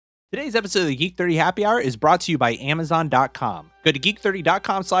Today's episode of the Geek 30 Happy Hour is brought to you by Amazon.com. Go to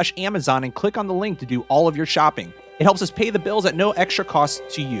geek30.com/Amazon and click on the link to do all of your shopping. It helps us pay the bills at no extra cost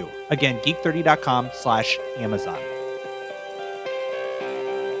to you. Again, geek30.com/Amazon.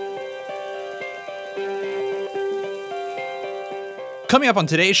 Coming up on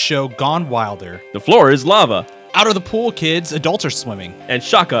today's show, Gone Wilder. The floor is lava. Out of the pool, kids, adults are swimming. And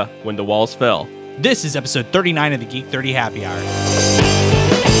Shaka when the walls fell. This is episode 39 of the Geek 30 Happy Hour.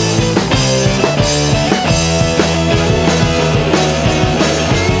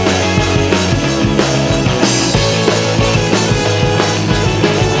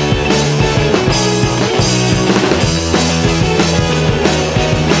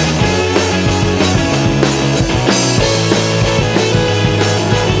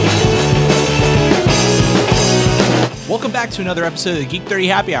 Welcome back to another episode of the Geek 30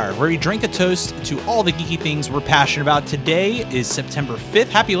 Happy Hour, where we drink a toast to all the geeky things we're passionate about. Today is September 5th.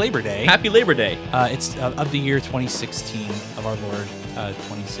 Happy Labor Day. Happy Labor Day. It's of the year 2016 of our Lord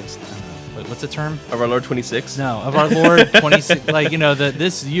 2016. What's the term? Of our Lord 26? No, of our Lord 26.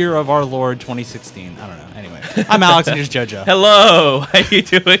 This year of our Lord 2016. I don't know. Anyway, I'm Alex and here's JoJo. Hello. How you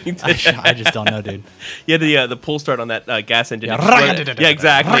doing today? I just don't know, dude. Yeah, the pull start on that gas engine. Yeah,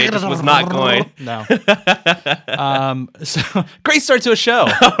 exactly. It just was not going. No. So great start to a show.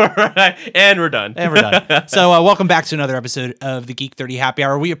 All right, and we're done. So welcome back to another episode of the Geek 30 Happy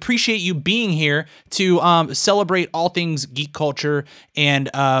Hour. We appreciate you being here to celebrate all things geek culture and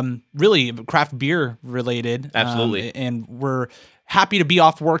really craft beer related. Absolutely. And we're happy to be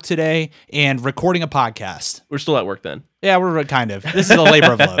off work today and recording a podcast. We're still at work then. Yeah, we're kind of. This is a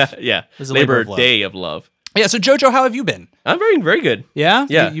labor of love. Yeah, this is a Labor of love. Day of love. Yeah, so JoJo, how have you been? I'm very, very good. Yeah?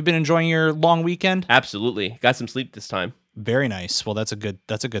 Yeah. You've been enjoying your long weekend? Absolutely. Got some sleep this time. Very nice. Well, that's a good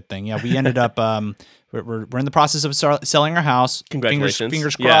thing. Yeah, we ended up we're in the process of selling our house. Congratulations.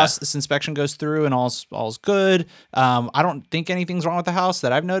 Fingers crossed this inspection goes through and all's good. I don't think anything's wrong with the house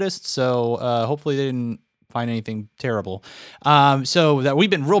that I've noticed, so hopefully they didn't find anything terrible. So that we've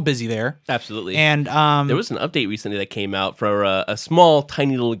been real busy there. Absolutely. And there was an update recently that came out for a small,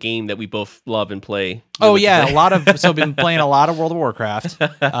 tiny little game that we both love and play. Oh yeah, I've been playing a lot of World of Warcraft.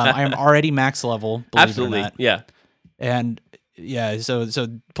 I am already max level. Absolutely. It or not. Yeah. And yeah, so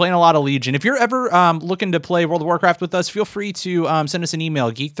playing a lot of Legion. If you're ever looking to play World of Warcraft with us, feel free to send us an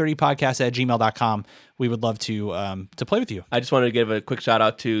email, geek30podcast@gmail.com. We would love to play with you. I just wanted to give a quick shout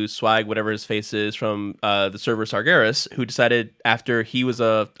out to Swag, whatever his face is, from the server Sargeras, who decided after he was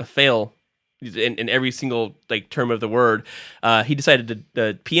a fail in every single term of the word, he decided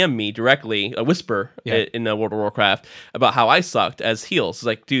to PM me directly, a whisper in World of Warcraft about how I sucked as heals. It's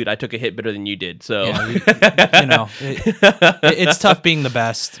like, dude, I took a hit better than you did. So it's tough being the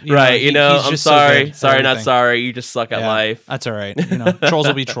best, right? I'm sorry, not everything. Sorry. You just suck at life. That's all right. Trolls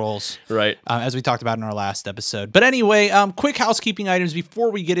will be trolls, right? As we talked about in our last episode. But anyway, quick housekeeping items before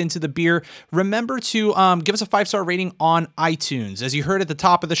we get into the beer. Remember to give us a 5-star rating on iTunes. As you heard at the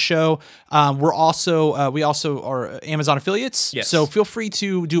top of the show, we also are Amazon affiliates. Yes. So feel free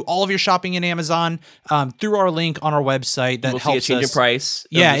to do all of your shopping in Amazon through our link on our website. That we'll helps see a change us. In price.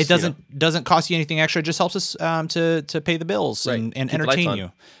 Yeah, it doesn't cost you anything extra. It just helps us to pay the bills and entertain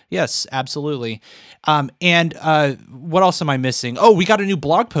you. Yes, absolutely. And what else am I missing? Oh, we got a new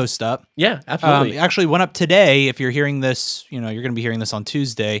blog post up. Yeah, absolutely. Actually went up today. If you're hearing this, you're going to be hearing this on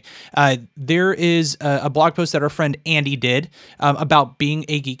Tuesday. There is a blog post that our friend Andy did about being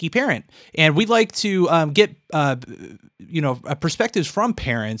a geeky parent. And we'd like to get, perspectives from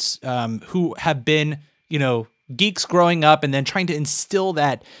parents who have been, geeks growing up and then trying to instill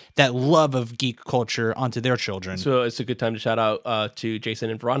that love of geek culture onto their children. So it's a good time to shout out to Jason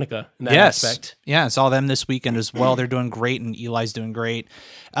and Veronica in that aspect. Yeah, I saw them this weekend as well. They're doing great, and Eli's doing great.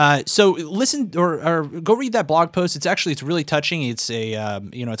 So listen or go read that blog post. It's really touching. It's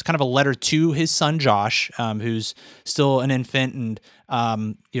it's kind of a letter to his son Josh, who's still an infant, and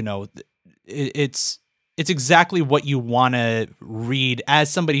it's exactly what you want to read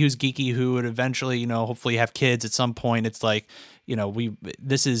as somebody who's geeky, who would eventually, hopefully have kids at some point. It's like,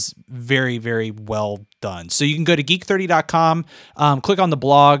 this is very, very well done. So you can go to geek30.com, click on the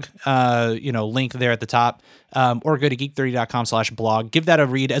blog, link there at the top, or go to geek30.com/blog. Give that a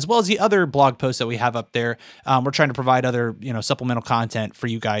read, as well as the other blog posts that we have up there. We're trying to provide other, supplemental content for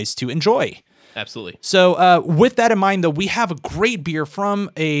you guys to enjoy. Absolutely. So with that in mind, though, we have a great beer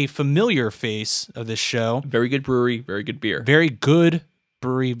from a familiar face of this show. Very good brewery, very good beer. Very good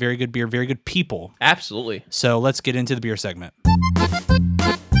brewery, very good beer, very good people. Absolutely. So let's get into the beer segment.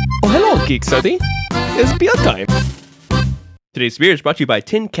 Oh, hello, G30. It's beer time. Today's beer is brought to you by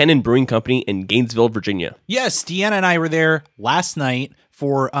Tin Cannon Brewing Company in Gainesville, Virginia. Yes, Deanna and I were there last night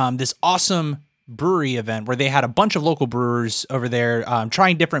for this awesome brewery event where they had a bunch of local brewers over there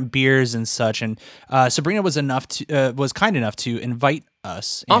trying different beers and such. And Sabrina was kind enough to invite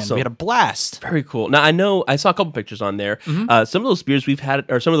us. And Awesome. we had a blast. Very cool. Now I saw a couple pictures on there. Some of those beers we've had,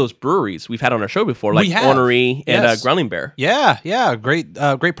 or some of those breweries we've had on our show before, like Ornery and Yes. Growling Bear. Yeah, great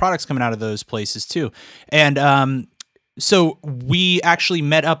products coming out of those places too. And so we actually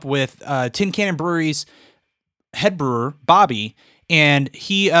met up with Tin Cannon Brewery's head brewer Bobby, and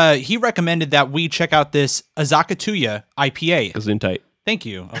he recommended that we check out this Azakatuya IPA. Gesundheit. Thank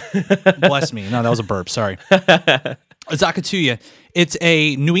you. Oh, bless me. No, that was a burp. Sorry. Azakatuya. It's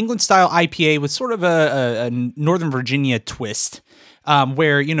a New England style IPA with sort of a Northern Virginia twist,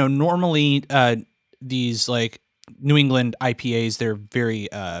 where normally these like New England IPAs, they're very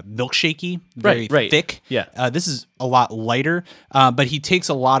milkshakey, very thick. Yeah. This is a lot lighter, but he takes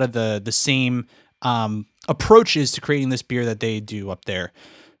a lot of the same approaches to creating this beer that they do up there.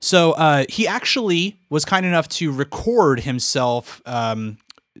 So he actually was kind enough to record himself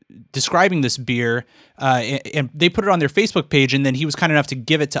describing this beer, and they put it on their Facebook page, and then he was kind enough to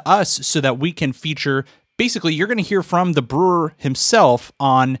give it to us so that we can feature. Basically, you're going to hear from the brewer himself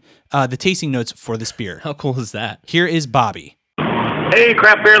on the tasting notes for this beer. How cool is that? Here is Bobby. Hey,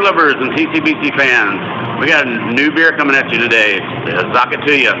 craft beer lovers and TCBC fans. We got a new beer coming at you today. It's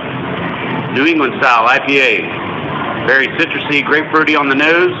Zakatuya, New England style IPA. Very citrusy, grapefruity on the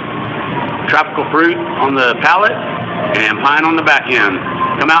nose, tropical fruit on the palate, and pine on the back end.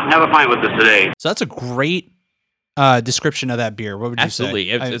 Come out and have a pint with us today. So that's a great description of that beer. What would you Absolutely.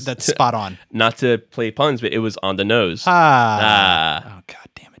 say? That's spot on. Not to play puns, but it was on the nose. Oh, God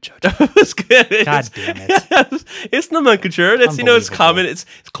damn it, Jojo. It was good. God damn it. It's nomenclature. That's, it's Unbelievable. common. It's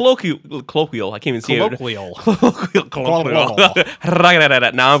colloquial. I can't even see Colloquial. Colloquial.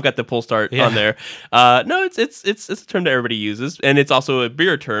 Now I've got the pull start on there. No, it's a term that everybody uses, and it's also a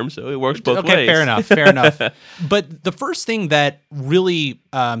beer term, so it works both ways. Okay, fair enough. But the first thing that really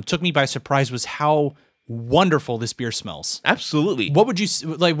took me by surprise was how wonderful this beer smells. Absolutely. What would you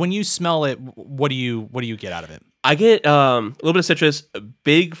like when you smell it? What do you get out of it? I get a little bit of citrus, a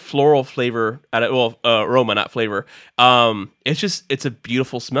big floral flavor out of aroma, not flavor. It's a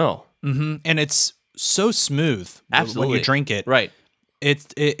beautiful smell. Mm-hmm. And it's so smooth. Absolutely. When you drink it. Right.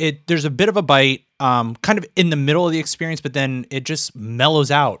 It there's a bit of a bite, kind of in the middle of the experience, but then it just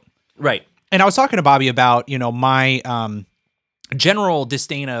mellows out. Right. And I was talking to Bobby about my general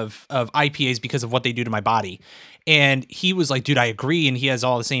disdain of IPAs because of what they do to my body. And he was like, dude, I agree. And he has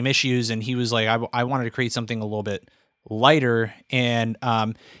all the same issues. And he was like, I wanted to create something a little bit lighter. And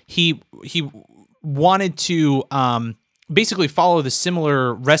he wanted to basically follow the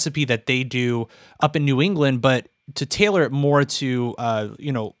similar recipe that they do up in New England, but to tailor it more to,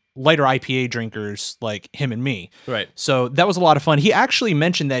 lighter IPA drinkers like him and me. Right. So that was a lot of fun. He actually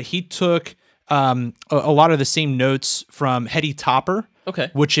mentioned that he took a lot of the same notes from Hetty Topper,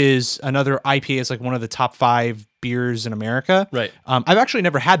 which is another IPA. It's like one of the top 5 beers in America. Right. I've actually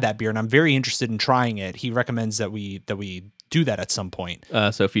never had that beer, and I'm very interested in trying it. He recommends that we do that at some point.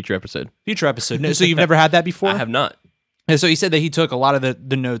 So future episode. No, so you've never had that before? I have not. And so he said that he took a lot of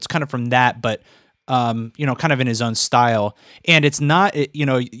the notes kind of from that, but kind of in his own style. And it's not,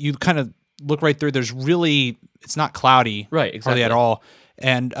 you kind of look right through. It's not cloudy, Right, exactly. hardly at all.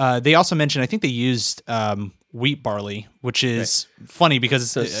 And they also mentioned, I think they used wheat barley, which is funny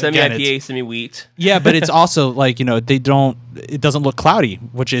because So semi-IPA, semi-wheat. Yeah, but it's also like, it doesn't look cloudy,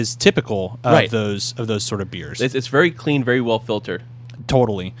 which is typical of those sort of beers. It's very clean, very well filtered.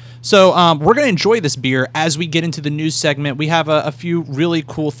 Totally. So we're going to enjoy this beer as we get into the news segment. We have a few really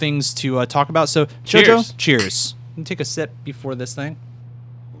cool things to talk about. So, Cheers. Jojo, cheers. Let me take a sip before this thing.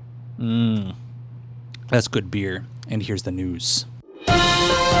 That's good beer. And here's the news.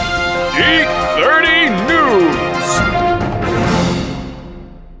 G30 News.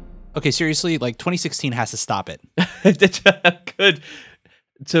 Okay, seriously, like 2016 has to stop it. Good.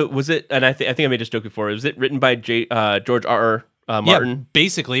 So was it? And I think I made this joke before. Was it written by George R. Martin? Yeah,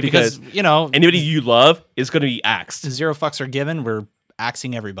 basically, because anybody you love is going to be axed. Zero fucks are given. We're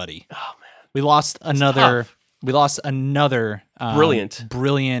axing everybody. Oh man, we lost another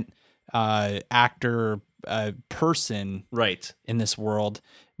brilliant actor person Right. in this world,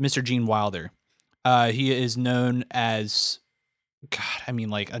 Mr. Gene Wilder. He is known as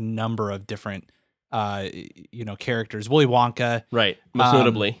like a number of different characters. Willy Wonka, Right. Most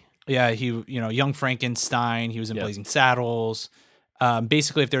notably. Yeah, he Young Frankenstein. He was in Yep. Blazing Saddles.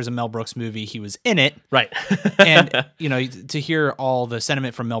 Basically, if there's a Mel Brooks movie, he was in it. Right. And to hear all the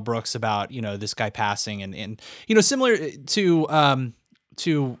sentiment from Mel Brooks about this guy passing and similar to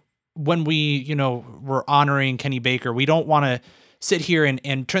when we were honoring Kenny Baker, we don't want to sit here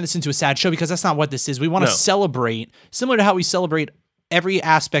and turn this into a sad show, because that's not what this is. We want to celebrate, similar to how we celebrate every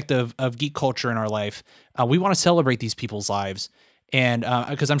aspect of geek culture in our life. We want to celebrate these people's lives, and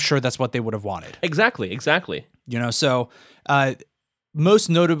because I'm sure that's what they would have wanted. Exactly. You know, so most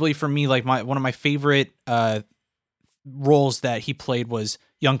notably for me, like one of my favorite roles that he played was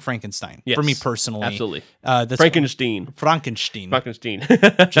Young Frankenstein. Yes, for me personally, absolutely. That's Frankenstein.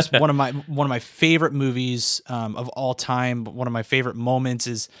 Just one of my favorite movies of all time. One of my favorite moments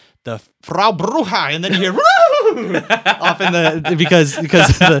is the Frau Bruja, and then you hear off in the because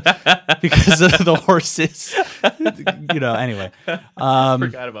of the horses. You know. Anyway, I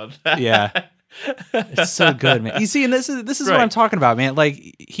forgot about that. Yeah. It's so good, man. You see, and this is what I'm talking about, man.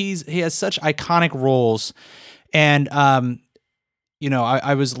 Like he has such iconic roles, and you know,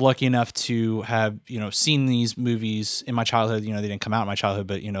 I was lucky enough to have, you know, seen these movies in my childhood. You know, they didn't come out in my childhood,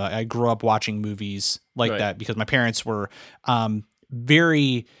 but you know, I grew up watching movies like that because my parents were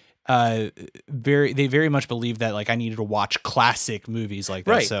very much believed that like I needed to watch classic movies like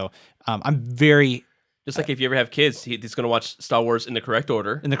that. So I'm very. Just like if you ever have kids, he's going to watch Star Wars in the correct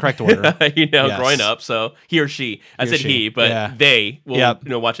order. In the correct order. You know, growing up. So he or she. I said he, but they will you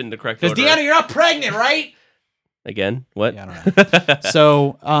know, watch it in the correct order. Because Deanna, you're not pregnant, right? Again? What? Yeah, I don't know.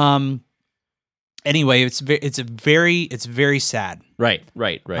 So, anyway, it's very sad. Right.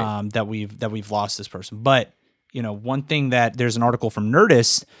 That we've lost this person. But, you know, one thing that there's an article from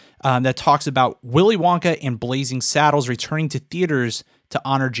Nerdist that talks about Willy Wonka and Blazing Saddles returning to theaters to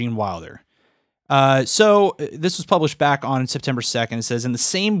honor Gene Wilder. So this was published back on September 2nd. It says, in the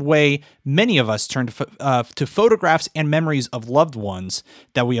same way many of us turn to photographs and memories of loved ones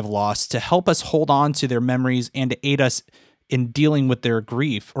that we have lost to help us hold on to their memories and to aid us in dealing with their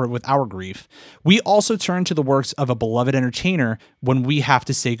grief or with our grief, we also turn to the works of a beloved entertainer when we have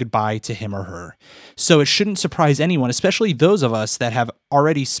to say goodbye to him or her. So it shouldn't surprise anyone, especially those of us that have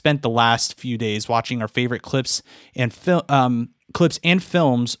already spent the last few days watching our favorite clips and films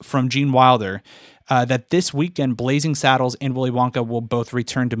from Gene Wilder, that this weekend Blazing Saddles and Willy Wonka will both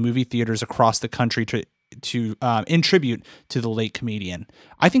return to movie theaters across the country to in tribute to the late comedian.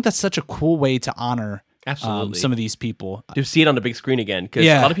 I think that's such a cool way to honor some of these people. To see it on the big screen again, because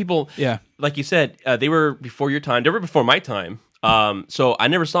a lot of people, like you said, they were before your time. They were before my time. So I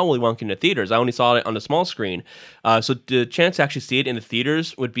never saw Willy Wonka in the theaters. I only saw it on the small screen. So the chance to actually see it in the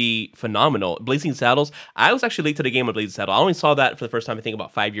theaters would be phenomenal. Blazing Saddles, I was actually late to the game with Blazing Saddles. I only saw that for the first time, I think,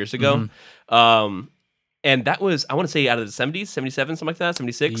 about 5 years ago. And that was, I want to say, out of the 70s, 77, something like that,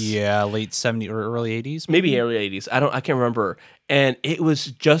 76? Yeah, late 70s or early 80s? Maybe early 80s. I can't remember. And it was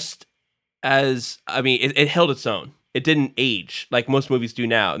just as, I mean, it held its own. It didn't age like most movies do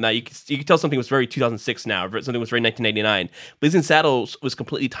now. Now you can tell something was very 2006 now, something was very 1999. Blazing Saddles was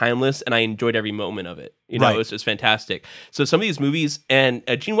completely timeless, and I enjoyed every moment of it. You know, it was fantastic. So some of these movies, and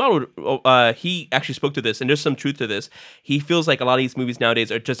Gene Wilder, he actually spoke to this, and there's some truth to this. He feels like a lot of these movies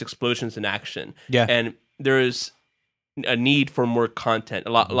nowadays are just explosions in action. Yeah, and there is a need for more content, a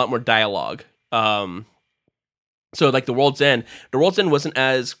lot more dialogue. So like The World's End wasn't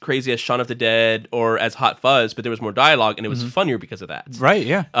as crazy as Shaun of the Dead or as Hot Fuzz, but there was more dialogue and it was funnier because of that. Right,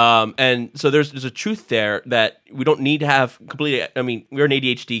 yeah. And so there's a truth there that we don't need to have completely, I mean, we're an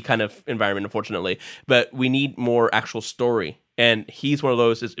ADHD kind of environment, unfortunately, but we need more actual story. And he's one of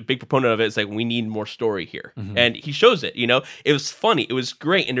those, is a big proponent of it. It's like, we need more story here. And he shows it, you know? It was funny. It was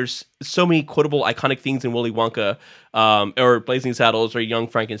great. And there's so many quotable, iconic things in Willy Wonka or Blazing Saddles or Young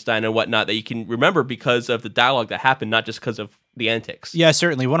Frankenstein and whatnot that you can remember because of the dialogue that happened, not just because of the antics. Yeah,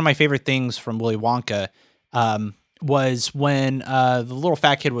 certainly. One of my favorite things from Willy Wonka was when the little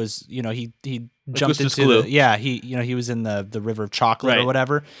fat kid was, you know, he jumped into he was in the river of chocolate or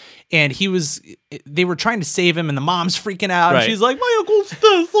whatever, and they were trying to save him, and the mom's freaking out, and she's like, my uncle's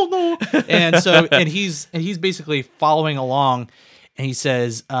dead, oh no. and he's basically following along, and he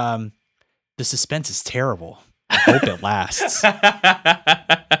says, the suspense is terrible. I hope it lasts.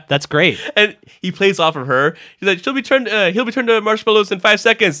 That's great. And he plays off of her. He's like, he'll be turned to marshmallows in 5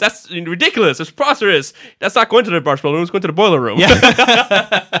 seconds. That's ridiculous. It's preposterous. That's not going to the marshmallow room. It's going to the boiler room.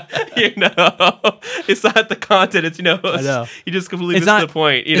 Yeah. You know, it's not the content. It's, you know, he just completely missed the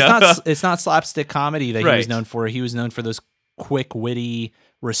point. You know, it's not slapstick comedy that he was known for. He was known for those quick, witty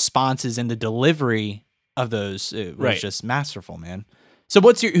responses, and the delivery of those. It was just masterful, man. So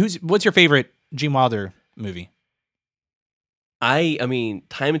what's your favorite Gene Wilder movie? I mean,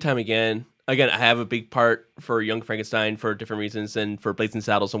 time and time again, I have a big part for Young Frankenstein for different reasons and for Blazing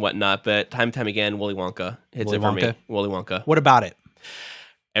Saddles and whatnot, but time and time again, Willy Wonka hits it for me. Willy Wonka. What about it?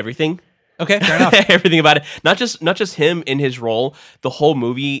 Everything. Okay, fair enough. Everything about it. Not just him in his role, the whole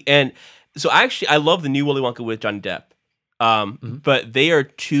movie. And so I love the new Willy Wonka with Johnny Depp. but they are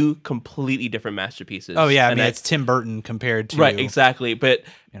two completely different masterpieces. Oh yeah, I And mean it's Tim Burton compared to right, exactly. But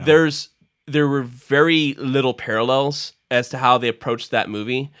there were very little parallels as to how they approached that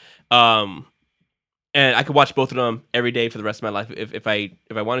movie. And I could watch both of them every day for the rest of my life if I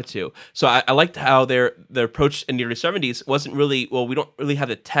wanted to. So I liked how their approach in the early 70s wasn't really, well, we don't really have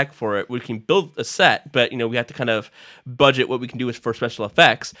the tech for it. We can build a set, but we have to kind of budget what we can do for special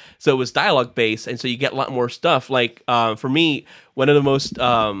effects. So it was dialogue based, and so you get a lot more stuff. Like for me, one of the most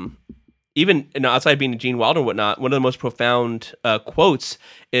even outside being Gene Wilder and whatnot, one of the most profound quotes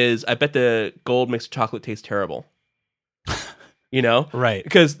is, "I bet the gold makes the chocolate taste terrible." Right.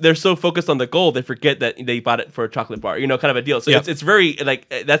 Because they're so focused on the gold, they forget that they bought it for a chocolate bar, kind of a deal. So it's very like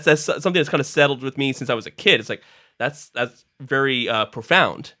that's something that's kind of settled with me since I was a kid. It's like that's very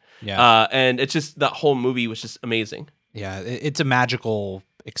profound. Yeah. And it's just that whole movie was just amazing. Yeah, it's a magical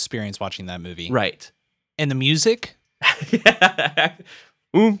experience watching that movie. Right. And the music?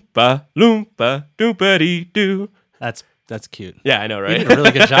 Oompa loompa doopity doo. That's cute. Yeah, I know, right? You did a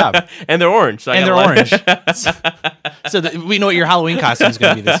really good job. And they're orange. So and they're orange. So we know what your Halloween costume is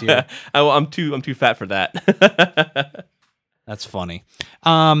going to be this year. I'm too fat for that. That's funny.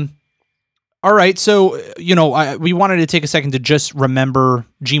 All right, so we wanted to take a second to just remember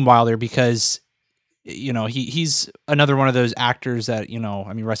Gene Wilder because he's another one of those actors that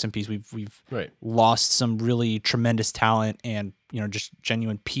I mean, rest in peace. We've lost some really tremendous talent and just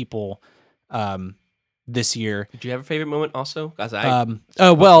genuine people this year. Do you have a favorite moment also? Because like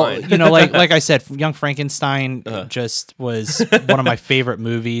I said, Young Frankenstein just was one of my favorite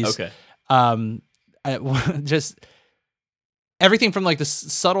movies. Okay. Just everything from like the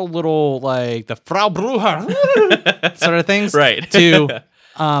subtle little like the Frau Bruder sort of things, right? To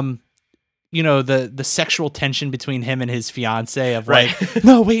the sexual tension between him and his fiance of like,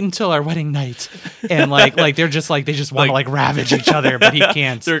 no, wait until our wedding night, and like they're just like they just want to like ravage each other, but he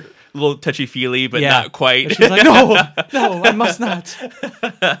can't. They're a little touchy-feely, but not quite. And she's like, no, I must not.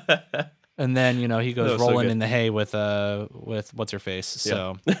 And then he goes rolling in the hay with what's her face.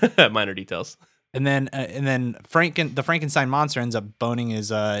 So minor details. And then the Frankenstein monster ends up boning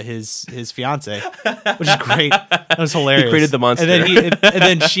his fiance, which is great. That was hilarious. He created the monster, and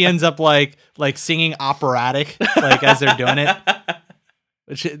then she ends up like singing operatic like as they're doing it.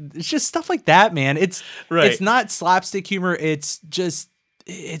 It's just stuff like that, man. It's not slapstick humor. It's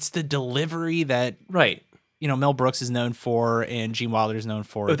the delivery that Mel Brooks is known for and Gene Wilder is known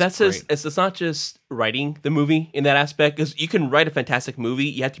for. But it's not just writing the movie in that aspect, because you can write a fantastic movie.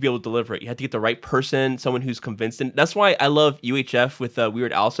 You have to be able to deliver it. You have to get the right person, someone who's convinced. And that's why I love UHF with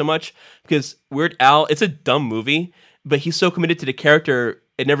Weird Al so much, because Weird Al, it's a dumb movie, but he's so committed to the character.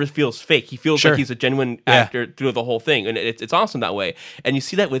 It never feels fake. He feels like he's a genuine actor through the whole thing. And it's awesome that way. And you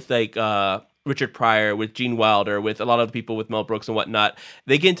see that with like, Richard Pryor, with Gene Wilder, with a lot of the people with Mel Brooks and whatnot.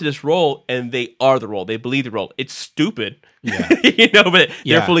 They get into this role and they are the role. They believe the role. It's stupid, but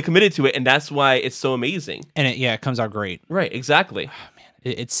they're fully committed to it, and that's why it's so amazing. And it comes out great. Right, exactly. Oh, man,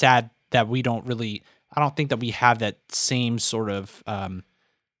 it's sad that we don't really. I don't think that we have that same sort of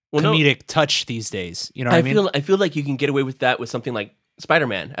comedic touch these days. You know what I mean? I feel like you can get away with that with something like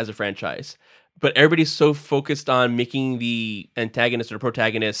Spider-Man as a franchise, but everybody's so focused on making the antagonist or the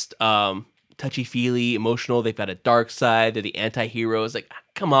protagonist touchy-feely, emotional. They've got a dark side. They're the anti-hero. It's like,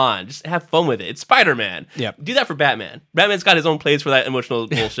 come on, just have fun with it. It's Spider-Man. Yeah. Do that for Batman. Batman's got his own place for that emotional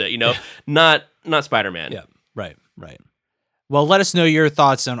bullshit, not Spider-Man. Yeah. Right. Well, let us know your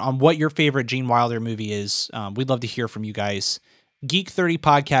thoughts on what your favorite Gene Wilder movie is. We'd love to hear from you guys.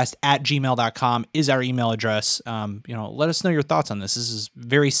 geek30podcast@gmail.com is our email address. Let us know your thoughts on this. This is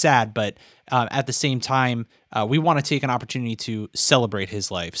very sad, but at the same time, we want to take an opportunity to celebrate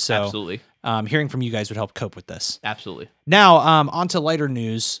his life. So absolutely. Hearing from you guys would help cope with this. Absolutely. Now, on to lighter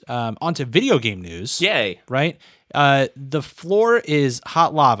news, on to video game news. Yay. Right? The floor is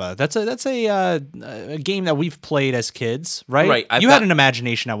hot lava. That's a game that we've played as kids, right? Right. You had an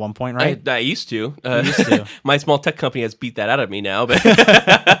imagination at one point, right? I used to. You used to. My small tech company has beat that out of me now, but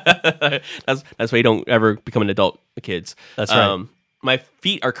that's why you don't ever become an adult, kids. That's right. My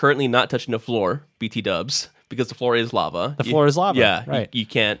feet are currently not touching the floor, BT dubs, because the floor is lava. The floor is lava. Yeah, right. You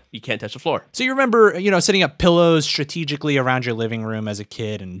can't touch the floor. So you remember, setting up pillows strategically around your living room as a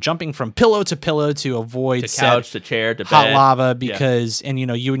kid and jumping from pillow to avoid couch to chair to hot bed. lava because and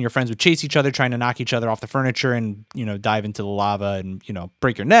you and your friends would chase each other trying to knock each other off the furniture and dive into the lava and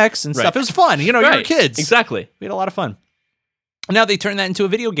break your necks and stuff. It was fun. You were kids. Exactly. We had a lot of fun. And now they turned that into a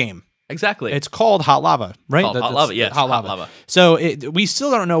video game. Exactly. It's called Hot Lava, right? Hot Lava, yes, Hot Hot Lava. Lava. So we still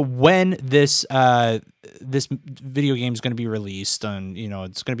don't know when this video game is going to be released. On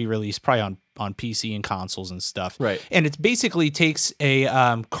it's going to be released probably on PC and consoles and stuff. Right. And it basically takes a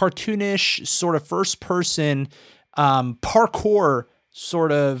cartoonish sort of first person parkour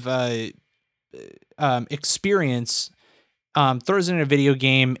sort of experience, throws it in a video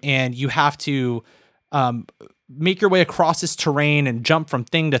game, and you have to make your way across this terrain and jump from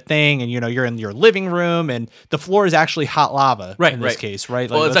thing to thing, and you're in your living room, and the floor is actually hot lava. Right, in this right. case, right?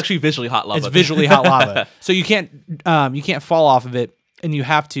 Well, it's actually visually hot lava. It's visually hot lava, so you can't fall off of it, and you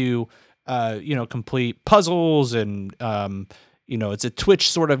have to complete puzzles, and it's a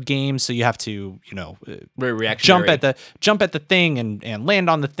Twitch sort of game, so you have to Very reactionary. jump at the thing and land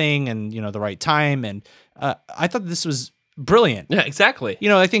on the thing, and the right time, and I thought this was brilliant. Yeah, exactly.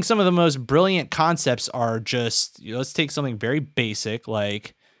 I think some of the most brilliant concepts are just, let's take something very basic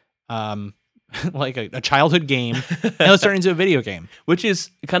like like a childhood game, and let's turn it into a video game. Which is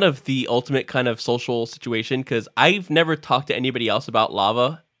kind of the ultimate kind of social situation, because I've never talked to anybody else about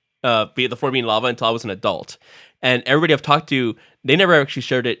lava, be it the floor being lava, until I was an adult. And everybody I've talked to, they never actually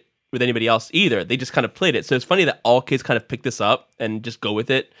shared it with anybody else either. They just kind of played it. So it's funny that all kids kind of pick this up and just go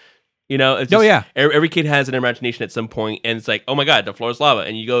with it. It's just, yeah. Every kid has an imagination at some point, and it's like, oh my God, the floor is lava,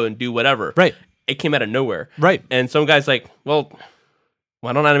 and you go and do whatever. Right. It came out of nowhere. Right. And some guy's like, well,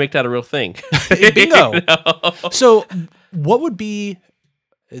 why don't I make that a real thing? Bingo. So what would be,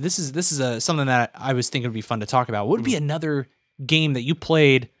 this is something that I was thinking would be fun to talk about. What would be another game that you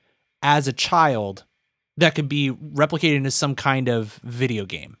played as a child that could be replicated into some kind of video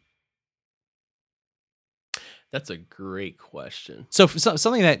game? That's a great question. So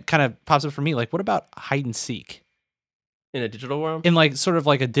something that kind of pops up for me, like, what about hide and seek In a digital world? in like sort of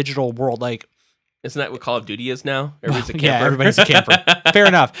like a digital world? Like, Isn't that what Call of Duty is now? Everybody's a camper. yeah, everybody's a camper. Fair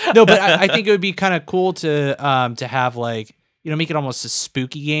enough. No, but I think it would be kind of cool to have like, make it almost a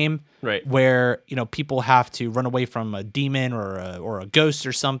spooky game, Right. where people have to run away from a demon or a ghost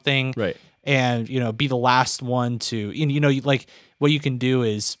or something, Right. and be the last one to, like, what you can do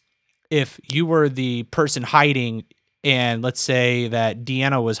is, if you were the person hiding, and let's say that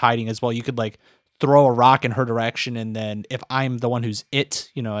Deanna was hiding as well, you could like throw a rock in her direction, and then if I'm the one who's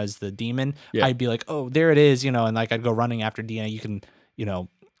as the demon, Yeah. I'd be like, oh, there it is, and like I'd go running after Deanna. You can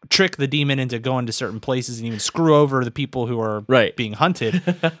trick the demon into going to certain places and even screw over the people who are Right. being hunted.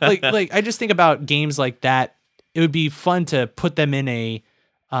 like I just think about games like that. It would be fun to put them in a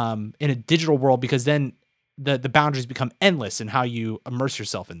digital world, because then the boundaries become endless in how you immerse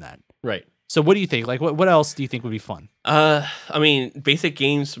yourself in that. Right. So what do you think? Like, what else do you think would be fun? I mean, basic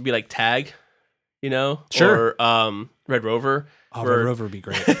games would be like Tag, Sure. Or Red Rover. Oh, where Red Rover would be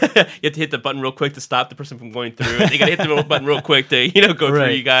great. you have to hit the button real quick to stop the person from going through. And you got to hit the button real quick to, go through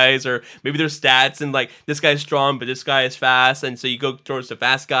Right. you guys. Or maybe there's stats, and like, this guy's strong, but this guy is fast. And so you go towards the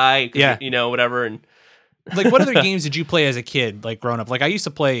fast guy, 'cause Yeah. whatever. And Like, what other games did you play as a kid, like growing up? Like, I used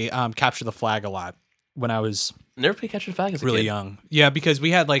to play Capture the Flag a lot when I was never played Catch the Flag as a really kid. young. Yeah, because we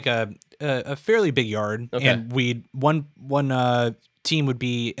had like a fairly big yard, Okay. and one team would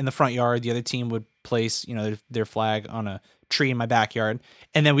be in the front yard, the other team would place their flag on a tree in my backyard,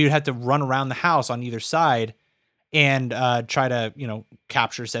 and then we would have to run around the house on either side and try to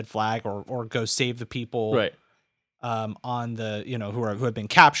capture said flag, or go save the people Right. on the who have been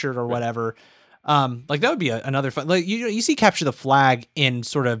captured or whatever. Like, that would be another fun. Like, you see Capture the Flag in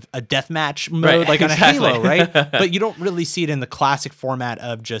sort of a deathmatch mode, Right, like on exactly. a Halo, right? But you don't really see it in the classic format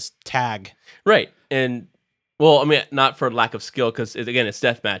of just tag. Right. And, well, I mean, not for lack of skill, because, again, it's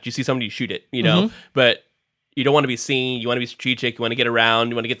deathmatch. You see somebody, you shoot it, Mm-hmm. But you don't want to be seen. You want to be strategic. You want to get around.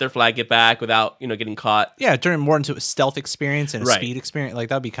 You want to get their flag, get back without, getting caught. Yeah, turn it more into a stealth experience and a Right. speed experience. Like,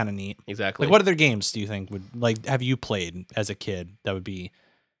 that'd be kind of neat. Exactly. Like, what other games do you think have you played as a kid that would be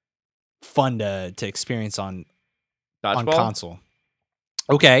fun to experience on Dodgeball? console?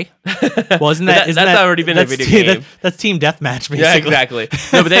 Okay. Well, isn't that That's already been a video game. That's Team Deathmatch, basically. Yeah, exactly.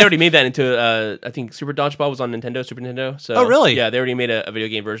 No, but they already made that into, I think Super Dodgeball was on Super Nintendo. So, Oh, really? Yeah, they already made a video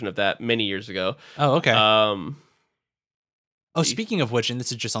game version of that many years ago. Oh, okay. Oh, speaking of which, and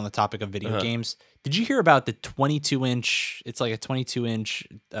this is just on the topic of video Uh-huh. games, did you hear about the 22-inch? It's like a 22-inch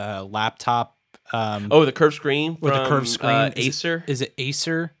laptop. the curved screen With the from, curved screen. Acer. Is it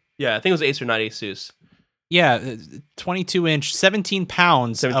Acer? Yeah, I think it was Acer, not Asus. Yeah, 22-inch, 17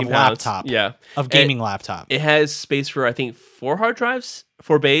 pounds 17 of pounds. laptop. Yeah. Of gaming laptop. It has space for, I think, 4 hard drives,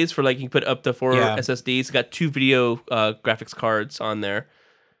 4 bays for, like, you can put up to 4 Yeah. SSDs. It's got 2 video graphics cards on there.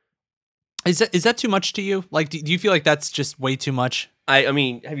 Is that too much to you? Like, do you feel like that's just way too much? I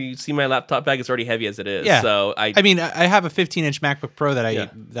mean, have you seen my laptop bag? It's already heavy as it is. Yeah. So I mean, I have a 15-inch MacBook Pro that Yeah.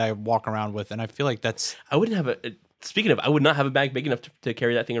 I walk around with, and I feel like that's I wouldn't have speaking of, I would not have a bag big enough to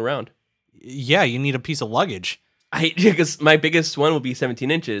carry that thing around. yeah. You need a piece of luggage. Because my biggest one will be 17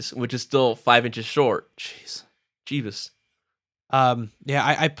 inches, which is still 5 inches short. Jeez. Jeebus.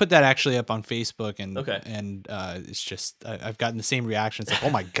 Yeah, I put that actually up on Facebook, and Okay. and it's just I've gotten the same reaction. It's like, oh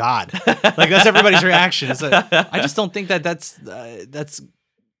my god, like that's everybody's reaction. It's like, I just don't think that's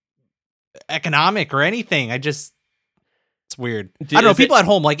economic or anything. It's weird. I don't know. People at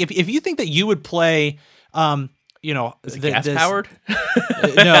home, like if you think that you would play, Is it gas powered?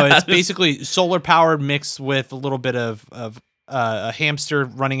 No, it's basically solar powered mixed with a little bit of a hamster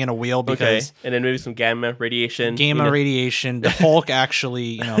running in a wheel because and then maybe some gamma radiation. Radiation. The Hulk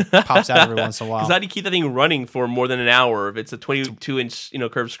actually, pops out every once in a while. Because how do you keep that thing running for more than an hour if it's a 22-inch,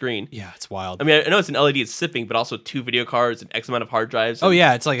 curved screen? Yeah, it's wild. I mean, I know it's an LED, it's sipping, but also 2 video cards and X amount of hard drives. Oh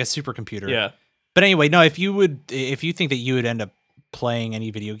yeah, it's like a supercomputer. Yeah. But anyway, no, if you think that you would end up playing any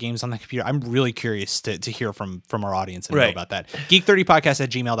video games on the computer, I'm really curious to hear from our audience and know about that.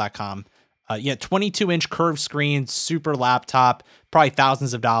 Geek30podcast@gmail.com. 22-inch curved screen, super laptop, probably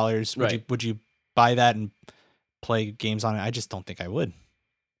thousands of dollars. Would you buy that and play games on it? I just don't think I would.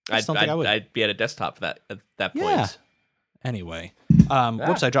 I'd be at a desktop at that point. Yeah. Anyway,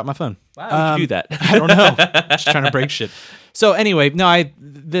 whoops, I dropped my phone. Why would you do that? I don't know. Just trying to break shit. So anyway, no,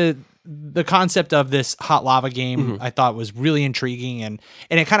 the concept of this hot lava game I thought was really intriguing, and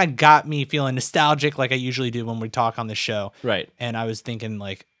it kind of got me feeling nostalgic like I usually do when we talk on the show. Right. And I was thinking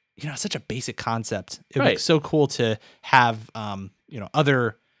like, it's such a basic concept. It would be so cool to have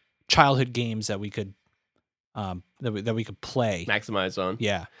other childhood games that we could that we could play. Maximize on.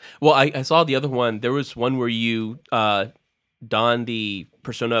 Yeah. Well, I saw the other one. There was one where you don the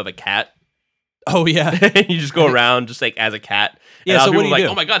persona of a cat. Oh yeah. You just go around just like as a cat. Yeah. And So what do you do?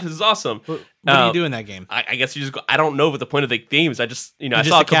 Oh my god, this is awesome. What do you do in that game? I guess you just go. I don't know what the point of the game is. I just I just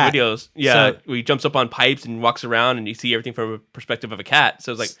saw a a couple cat. videos. Yeah, where he jumps up on pipes and walks around, and you see everything from a perspective of a cat.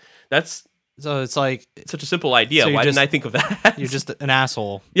 So it's like that's So it's like such a simple idea. So you're Why just- didn't I think of that? you're just an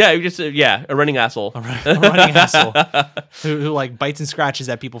asshole, yeah, you're just a running asshole. a running asshole who like bites and scratches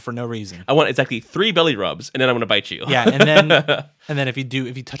at people for no reason. I want exactly 3 belly rubs, and then I'm gonna bite you. Yeah, and then if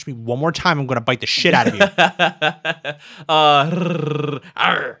you touch me one more time, I'm gonna bite the shit out of you.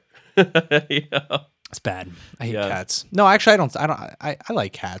 It's bad. I hate cats. No, actually, I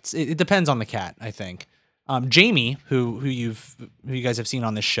like cats. It depends on the cat, I think. Jamie, who you guys have seen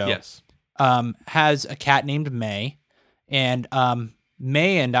on this show, Yes. has a cat named May, and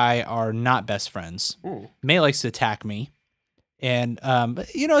May and I are not best friends. Ooh. May likes to attack me, and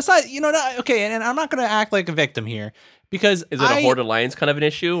it's not okay. And I'm not gonna act like a victim here because Is it a Horde Alliance kind of an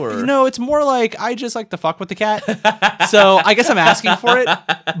issue, or no? It's more like I just like to fuck with the cat. So I guess I'm asking for it,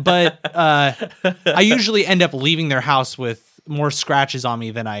 but I usually end up leaving their house with more scratches on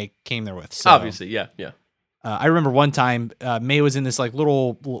me than I came there with. So, obviously, yeah. I remember one time May was in this like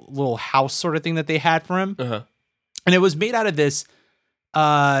little house sort of thing that they had for him, and it was made out of this.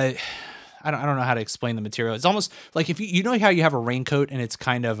 I don't know how to explain the material. It's almost like if you know how you have a raincoat and it's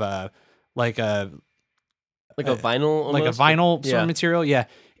kind of like a vinyl, almost? like a vinyl sort of material, yeah.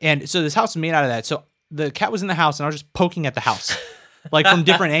 And so this house was made out of that. So the cat was in the house, and I was just poking at the house, like from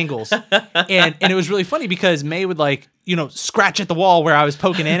different angles, and it was really funny because May would like scratch at the wall where I was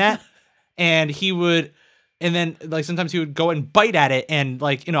poking in at, and he would. And then, like, sometimes he would go and bite at it, and,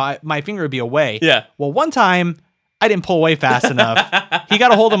 like, my finger would be away. Yeah. Well, one time, I didn't pull away fast enough. He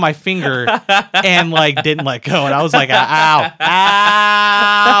got a hold of my finger and, like, didn't let go. And I was like, ow,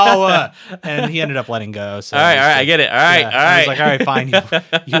 ow. And he ended up letting go. So all right, I get it. All right, all I right. was like, all right, fine.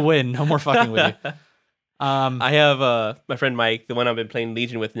 You win. No more fucking with you. I have my friend Mike, the one I've been playing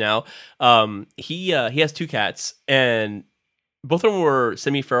Legion with now. He has 2 cats, and both of them were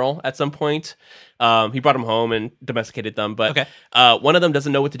semi-feral at some point. He brought them home and domesticated them, but one of them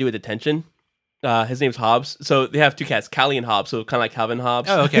doesn't know what to do with attention. His name's Hobbs. So they have 2 cats, Callie and Hobbs, so kind of like Calvin Hobbs.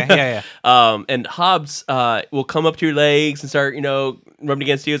 Oh, okay. Yeah. And Hobbs will come up to your legs and start, rubbing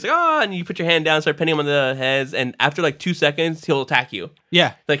against you. It's like, and you put your hand down, start petting him on the heads, and after like 2 seconds, he'll attack you.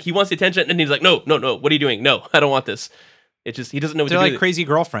 Yeah. Like he wants the attention, and he's like, no, what are you doing? No, I don't want this. It's just he doesn't know what They're to do. like crazy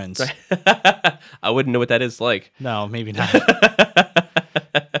girlfriends. I wouldn't know what that is like. No, maybe not.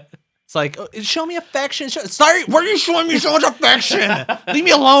 It's like, show me affection. Sorry, why are you showing me so much affection? Leave me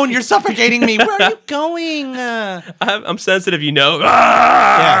alone. You're suffocating me. Where are you going? I'm sensitive,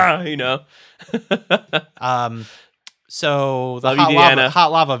 Yeah. So the Love you,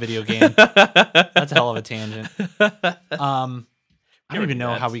 hot lava video game. That's a hell of a tangent. I don't even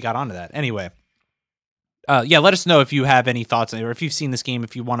know how we got onto that. Anyway. Yeah, let us know if you have any thoughts on it or if you've seen this game,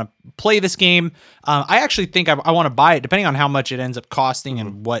 if you want to play this game. I actually think I want to buy it, depending on how much it ends up costing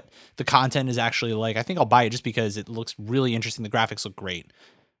and what the content is actually like. I think I'll buy it just because it looks really interesting. The graphics look great.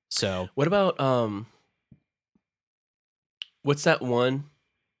 So, what about what's that one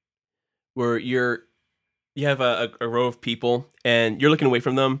where you have a row of people and you're looking away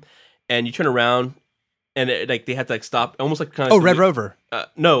from them, and you turn around and they have to stop, almost like kind of Red Rover.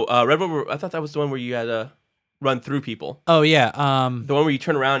 No, Red Rover. I thought that was the one where you had to run through people. Oh yeah, the one where you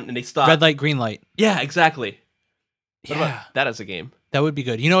turn around and they stop. Red light, green light. Yeah, exactly. What Yeah, about that as a game? that would be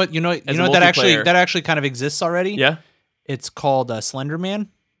good. You know what? As a That multiplayer. actually kind of exists already. Yeah. It's called Slender Man.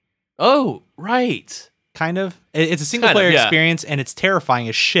 Oh, right. Kind of. It's a single player yeah. experience, and it's terrifying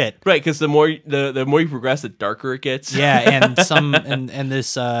as shit. Right, because the more you progress, the darker it gets. Yeah, and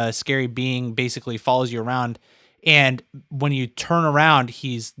this scary being basically follows you around, and when you turn around,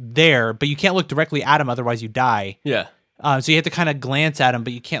 he's there, but you can't look directly at him, otherwise you die. Yeah. So you have to kind of glance at him,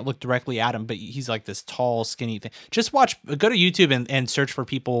 but you can't look directly at him. But he's like this tall, skinny thing. Just go to YouTube and search for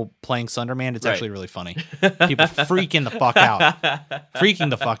people playing Slenderman. It's actually really funny. People freaking the fuck out.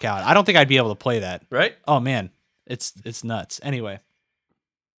 Freaking the fuck out. I don't think I'd be able to play that. Right? Oh man, it's nuts. Anyway,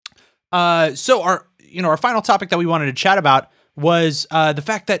 so our final topic that we wanted to chat about was the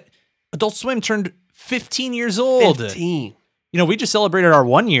fact that Adult Swim turned 15 years old. 15. We just celebrated our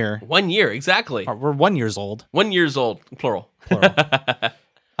 1 year. 1 year, exactly. We're 1 years old. 1 years old, plural.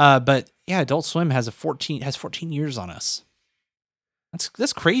 But yeah, Adult Swim has 14 years on us.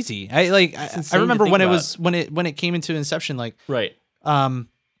 That's crazy. I remember when when it came into inception, right.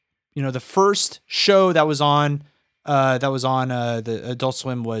 The first show that was on the Adult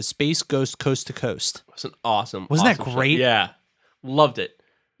Swim was Space Ghost Coast to Coast. It was an awesome. Wasn't that show. great? Yeah. Loved it.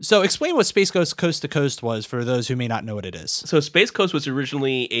 So explain what Space Ghost Coast to Coast was for those who may not know what it is. So Space Coast was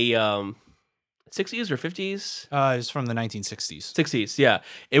originally a 60s or 50s? It's from the 1960s. 60s, yeah.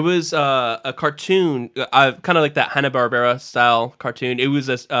 It was a cartoon, kind of like that Hanna-Barbera style cartoon. It was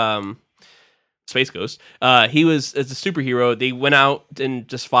a Space Ghost. He was as a superhero. They went out and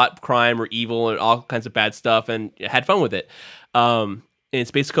just fought crime or evil and all kinds of bad stuff and had fun with it. In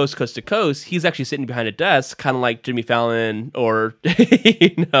Space Coast to Coast, he's actually sitting behind a desk, kind of like Jimmy Fallon or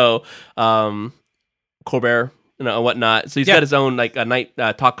Colbert, and whatnot. So he's got his own a night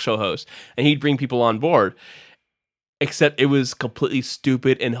talk show host, and he'd bring people on board. Except it was completely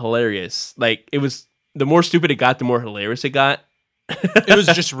stupid and hilarious. It was, the more stupid it got, the more hilarious it got. It was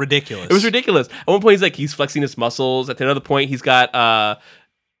just ridiculous. It was ridiculous. At one point, he's flexing his muscles. At another point, he's got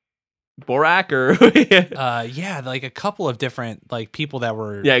Borak or a couple of different people that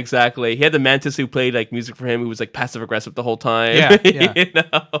were exactly. He had the Mantis who played music for him, who was passive aggressive the whole time.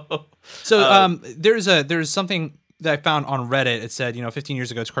 So there's something that I found on Reddit. It said 15 years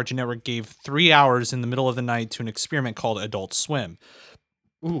ago, Cartoon Network gave 3 hours in the middle of the night to an experiment called Adult Swim.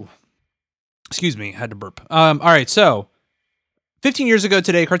 Ooh, excuse me, had to burp. All right, so 15 years ago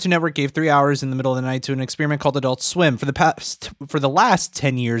today, Cartoon Network gave 3 hours in the middle of the night to an experiment called Adult Swim. For the last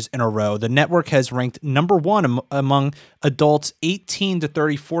 10 years in a row, the network has ranked number one among adults 18 to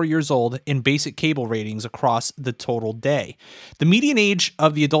 34 years old in basic cable ratings across the total day. The median age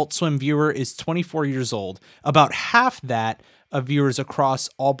of the Adult Swim viewer is 24 years old, about half that of viewers across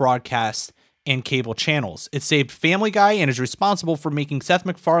all broadcast and cable channels. It saved Family Guy and is responsible for making Seth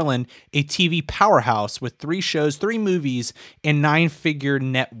MacFarlane a TV powerhouse with 3 shows, 3 movies, and 9-figure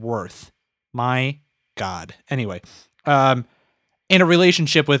net worth. My God. Anyway, and a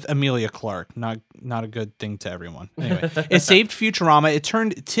relationship with Emilia Clarke. Not a good thing to everyone. Anyway, it saved Futurama. It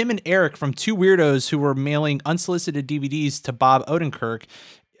turned Tim and Eric from 2 weirdos who were mailing unsolicited DVDs to Bob Odenkirk,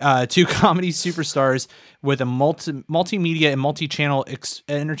 2 comedy superstars with a multimedia and multi-channel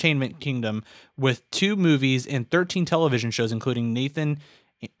entertainment kingdom with 2 movies and 13 television shows, including Nathan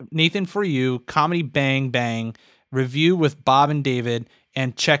For You, Comedy Bang Bang, Review with Bob and David,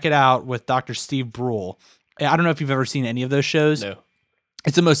 and Check It Out with Dr. Steve Brule. I don't know if you've ever seen any of those shows. No.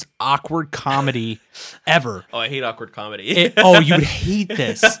 It's the most awkward comedy ever. Oh, I hate awkward comedy. You would hate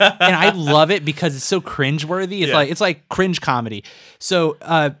this, and I love it because it's so cringeworthy. It's like cringe comedy. So,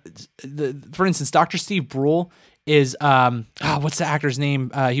 for instance, Dr. Steve Brule is what's the actor's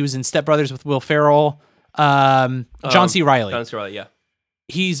name? He was in Step Brothers with Will Ferrell. John C. Reilly. John C. Reilly, yeah.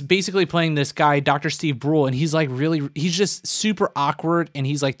 He's basically playing this guy, Dr. Steve Brule, and he's he's just super awkward, and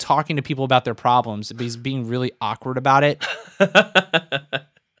he's talking to people about their problems, but he's being really awkward about it.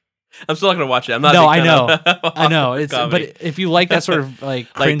 I'm still not gonna watch it. I'm not. No, a big I fan know, of I know. It's comedy. but if you like that sort of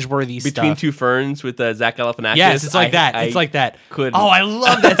like cringeworthy Between stuff, Two Ferns with Zach Galifianakis. yes, it's like that. It's like that. Couldn't. Oh, I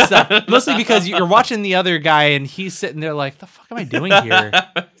love that stuff. Mostly because you're watching the other guy and he's sitting there like, the fuck am I doing here?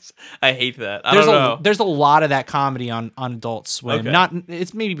 I hate that. I don't know. There's a lot of that comedy on Adult Swim. Okay. Not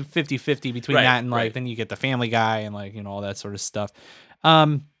it's maybe 50-50 between Right, that and like right. then you get the Family Guy and like all that sort of stuff.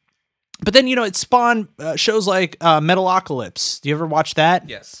 But then it spawned shows like Metalocalypse. Do you ever watch that?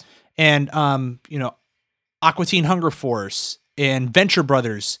 Yes. And Aqua Teen Hunger Force and Venture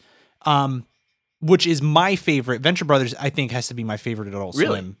Brothers, which is my favorite. Venture Brothers, I think, has to be my favorite Adult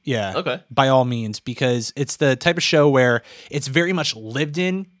Really? Swim. Yeah. Okay. By all means, because it's the type of show where it's very much lived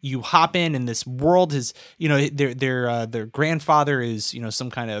in. You hop in, and this world is, their grandfather is, some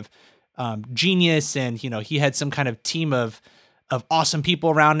kind of genius, and he had some kind of team of awesome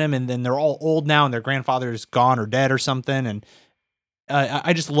people around him, and then they're all old now, and their grandfather is gone or dead or something, and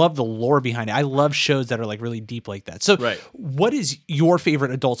I just love the lore behind it. I love shows that are like really deep like that. So, Right. What is your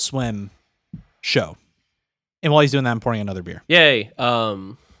favorite Adult Swim show? And while he's doing that, I'm pouring another beer. Yay.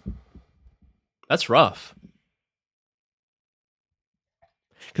 That's rough.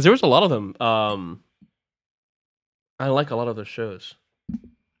 Because there was a lot of them. I like a lot of those shows.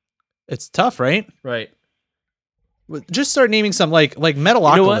 It's tough, right? Right. Just start naming some like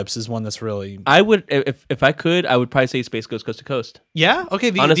Metalocalypse You know what? is one that's really I would, if I could, I would probably say Space Ghost Coast to Coast. yeah. Okay,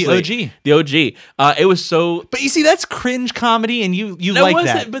 the Honestly, OG. The OG. It was so. But you see, that's cringe comedy, and you That like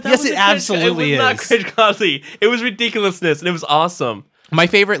wasn't- that. But that Yes, wasn't it cringe- absolutely it was not is. cringe comedy. It was ridiculousness, and it was awesome. My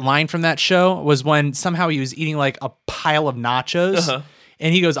favorite line from that show was when somehow he was eating like a pile of nachos. Uh-huh.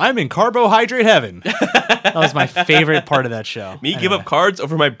 And he goes, "I'm in carbohydrate heaven." That was my favorite part of that show. Me give up cards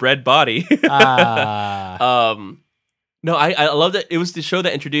over my bread body. No, I loved it. It was the show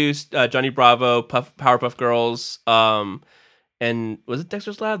that introduced Johnny Bravo, Powerpuff Girls, and was it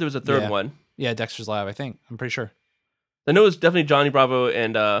Dexter's Lab? There was a third one. Yeah, Dexter's Lab, I think. I'm pretty sure. I know it was definitely Johnny Bravo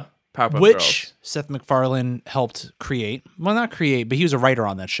and Powerpuff Which Girls. Seth MacFarlane helped create. Well, not create, but he was a writer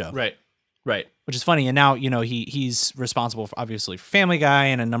on that show. Right. Which is funny. And now, he's responsible for obviously for Family Guy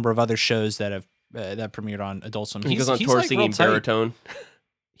and a number of other shows that have that premiered on Adult Swim. He goes on tour like singing real tight. baritone.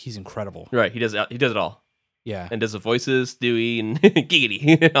 He's incredible. Right. He does it all. Yeah. And does the voices, Dewey and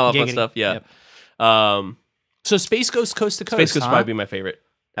Giggity, and all that fun Giggity, stuff. Yeah. yep. So Space Ghost Coast to Coast. Space Ghost huh? probably be my favorite.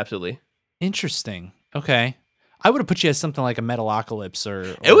 Absolutely. Interesting. Okay. I would have put you as something like a Metalocalypse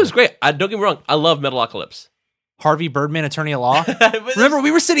or It was great. Don't get me wrong. I love Metalocalypse. Harvey Birdman, Attorney at Law. Remember, we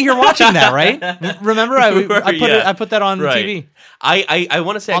were sitting here watching that, right? Remember, I put that on TV. I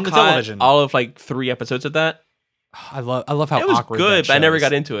want to say On I the caught television. all of like 3 episodes of that. I love how It was awkward good, that but I never show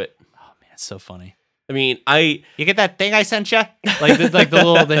got is. into it. Oh man, it's so funny. I mean, You get that thing I sent you? Like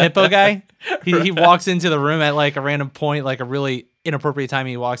the hippo guy. He walks into the room at like a random point, like a really inappropriate time.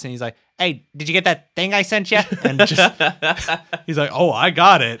 He walks in. He's like, "Hey, did you get that thing I sent you?" And just he's like, "Oh, I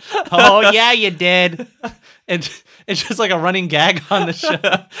got it." "Oh yeah, you did." And it's just like a running gag on the show.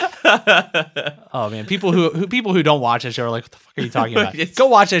 Oh man, people who don't watch that show are like, "What the fuck are you talking about?" Go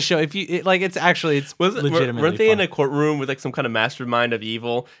watch that show if you it's legitimately weren't they fun. in a courtroom with like some kind of mastermind of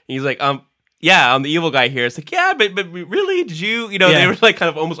evil? And he's like, yeah, I'm the evil guy here. It's like, yeah, but really, did you? Yeah. They were like kind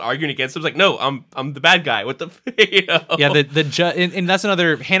of almost arguing against him. It's like, no, I'm the bad guy. What the, Yeah, and that's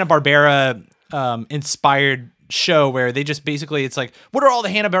another Hanna-Barbera inspired show where they just basically it's like, what are all the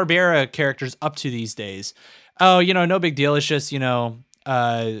Hanna-Barbera characters up to these days? Oh, no big deal. It's just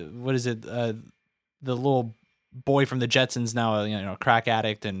what is it? The little boy from the Jetsons now, a crack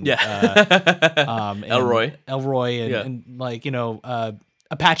addict and and Elroy and like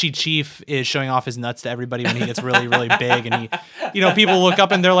Apache Chief is showing off his nuts to everybody when he gets really, really big, and he, people look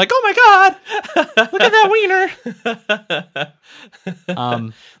up and they're like, "Oh my god, look at that wiener!"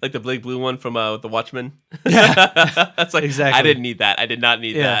 Like the big blue one from the Watchmen. Yeah, it's like exactly. I didn't need that. I did not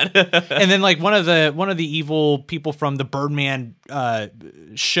need that. And then like one of the evil people from the Birdman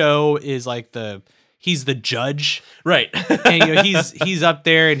show is like he's the judge, Right? And he's up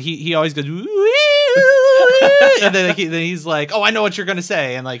there and he always goes. And then he's like, "Oh, I know what you're gonna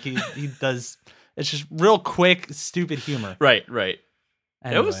say," and like he does. It's just real quick, stupid humor. Right. Anyway,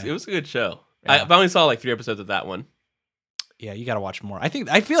 It was a good show. Yeah. I only saw like 3 episodes of that one. Yeah, you got to watch more. I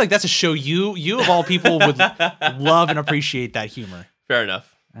feel like that's a show you of all people would love and appreciate that humor. Fair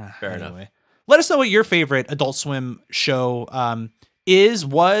enough. Fair Anyway. enough. Let us know what your favorite Adult Swim show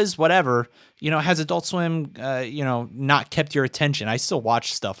was, whatever. Has Adult Swim, not kept your attention? I still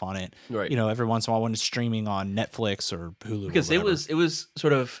watch stuff on it, Right. Every once in a while when it's streaming on Netflix or Hulu. Because or it whatever. was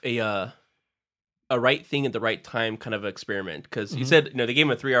sort of a right thing at the right time kind of experiment. Because you Mhm. said they gave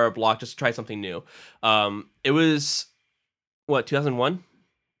him a 3-hour block just to try something new. It was what 2001.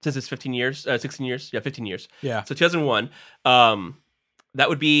 since it's 15 years, 16 years. Yeah, 15 years. Yeah. So 2001. That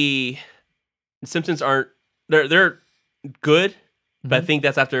would be The Simpsons aren't they're good, but I think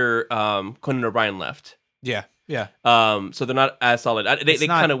that's after Conan O'Brien left. Yeah. Yeah. So they're not as solid. They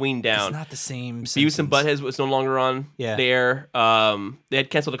kind of weaned down. It's not the same. Beavis and Butthead was no longer on the air. They had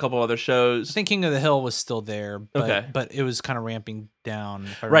canceled a couple other shows. I think King of the Hill was still there, but it was kind of ramping down,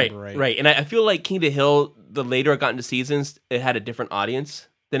 if I remember right. Right. And I feel like King of the Hill, the later it got into seasons, it had a different audience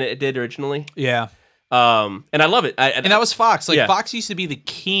than it did originally. Yeah. And I love it. And that was Fox. Fox used to be the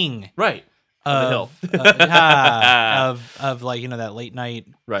king. Right. Of the Hill. of like, that late night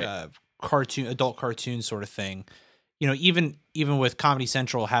adult cartoon sort of thing. Even with Comedy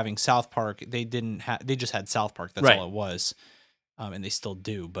Central having South Park, they just had South Park. That's all it was. And they still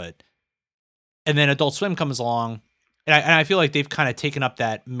do, and then Adult Swim comes along, and I feel like they've kind of taken up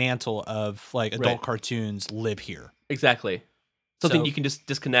that mantle of like adult cartoons live here. Exactly. Something you can just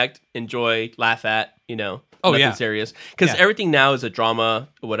disconnect, enjoy, laugh at, nothing serious. Because everything now is a drama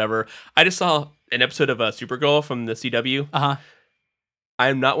or whatever. I just saw an episode of Supergirl from the CW. Uh-huh. I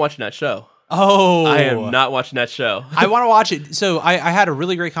am not watching that show. Oh, I am not watching that show. I want to watch it. So I had a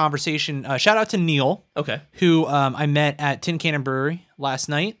really great conversation. Shout out to Neil. Okay. Who I met at Tin Cannon Brewery last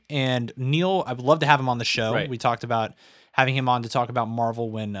night. And Neil, I would love to have him on the show. Right. We talked about having him on to talk about Marvel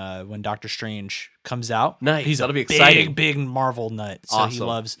when Doctor Strange comes out. Nice. That'll be exciting. Big Marvel nut. So awesome. he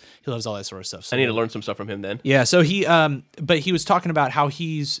loves all that sort of stuff. So I need to learn some stuff from him then. Yeah. So but he was talking about how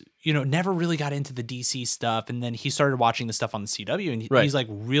he's, never really got into the DC stuff. And then he started watching the stuff on the CW, and he's like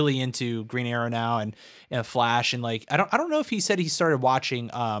really into Green Arrow now and Flash. And like, I don't know if he said he started watching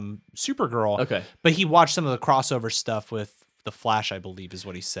Supergirl. Okay. But he watched some of the crossover stuff with the Flash, I believe is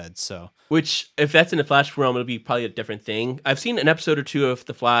what he said. So, which if that's in the Flash realm, it'll be probably a different thing. I've seen an episode or two of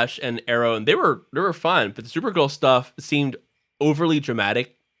the Flash and Arrow, and they were fun, but the Supergirl stuff seemed overly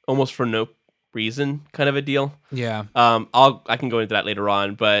dramatic, almost for no reason, kind of a deal. Yeah. I can go into that later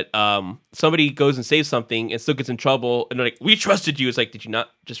on, but somebody goes and saves something and still gets in trouble, and they're like, "We trusted you." It's like, did you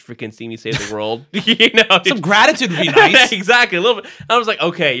not just freaking see me save the world? Some gratitude would be nice. Exactly, a little bit. I was like,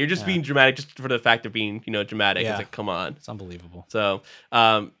 okay, you're just being dramatic just for the fact of being, dramatic. Yeah. It's like, come on, it's unbelievable. So,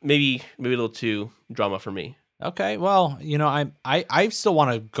 maybe a little too drama for me. Okay, well, I still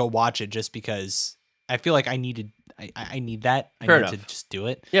want to go watch it just because I feel like I need that. I need to just do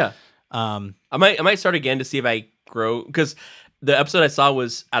it. Yeah. I might start again to see if I grow, because the episode I saw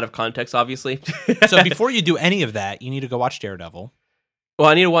was out of context, obviously. So before you do any of that, you need to go watch Daredevil. Well,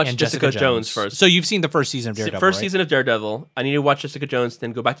 I need to watch Jessica Jones first. So you've seen the first season of Daredevil, First season of Daredevil. I need to watch Jessica Jones,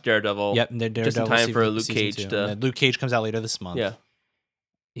 then go back to Daredevil. Yep, and then Daredevil just in time for Luke Cage. Luke Cage comes out later this month. Yeah.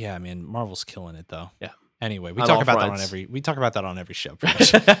 Yeah, I mean, Marvel's killing it though. Yeah. Anyway, we talk about that on every show.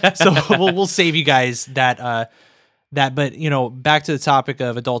 So we'll save you guys that. But back to the topic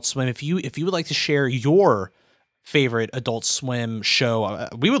of Adult Swim. If you would like to share your favorite Adult Swim show,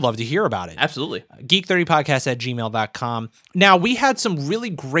 we would love to hear about it. Absolutely. Geek30podcast@gmail.com. Now, we had some really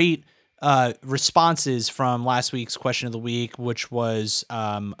great responses from last week's question of the week, which was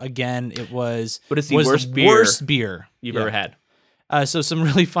again, it was what is the worst beer you've ever had? So some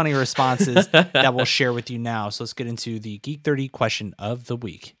really funny responses that we'll share with you now. So let's get into the Geek 30 question of the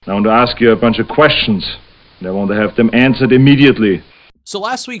week. I want to ask you a bunch of questions, and I want to have them answered immediately. So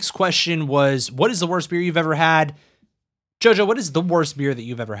last week's question was, what is the worst beer you've ever had? Jojo, what is the worst beer that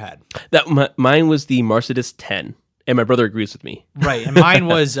you've ever had? Mine was the Mercedes 10, and my brother agrees with me. Right, and mine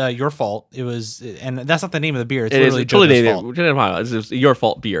was Your Fault. It was, and that's not the name of the beer. It's literally Jojo's fault. This is Your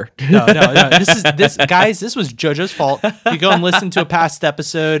Fault beer. No. This was Jojo's fault. You go and listen to a past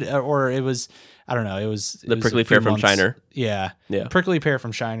episode, or it was, I don't know. It was the Prickly Pear from Shiner. Yeah. Prickly Pear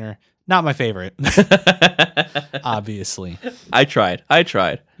from Shiner. Not my favorite, obviously. I tried.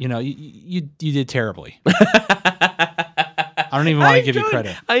 You did terribly. I don't even want to give you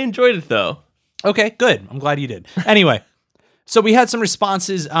credit. I enjoyed it though. Okay, good. I'm glad you did. Anyway, so we had some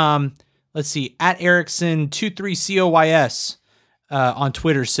responses. Let's see. @Erickson23COYS on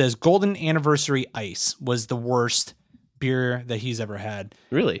Twitter says Golden Anniversary Ice was the worst beer that he's ever had.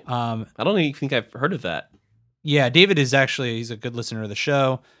 Really? I don't even think I've heard of that. Yeah, David is he's a good listener of the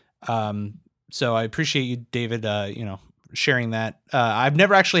show. So I appreciate you, David, sharing that. I've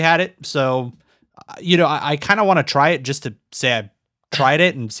never actually had it. So, I kind of want to try it just to say I tried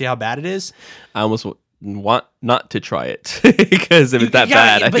it and see how bad it is. I almost want not to try it because if it's that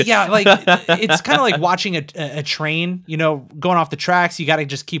bad. But it's kind of like watching a train, going off the tracks. You got to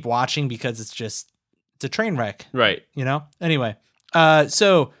just keep watching because it's a train wreck. Right. Anyway,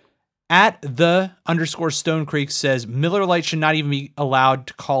 so @the_Stone Creek says Miller Lite should not even be allowed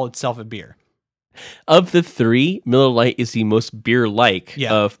to call itself a beer. Of the three, Miller Lite is the most beer-like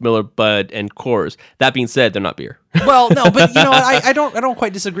of Miller, Bud, and Coors. That being said, they're not beer. Well, no, but you know, I don't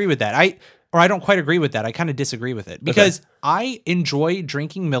quite disagree with that. I don't quite agree with that. I kind of disagree with it because I enjoy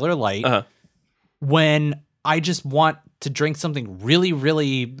drinking Miller Lite when I just want to drink something really,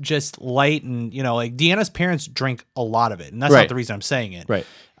 really just light. And, you know, like Deanna's parents drink a lot of it. And that's not the reason I'm saying it. Right.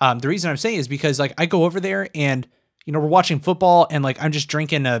 The reason I'm saying is because like I go over there and, you know, we're watching football and like I'm just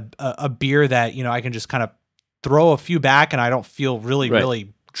drinking a beer that, you know, I can just kind of throw a few back and I don't feel really,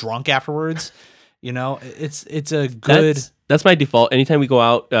 really drunk afterwards. You know, it's a good. That's my default. Anytime we go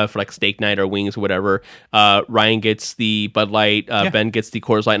out for like steak night or wings or whatever, Ryan gets the Bud Light, Ben gets the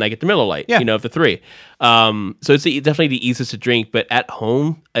Coors Light, and I get the Miller Light. You know, of the three. So it's definitely the easiest to drink. But at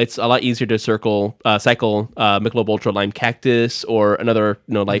home, it's a lot easier to cycle Michelob Ultra Lime Cactus or another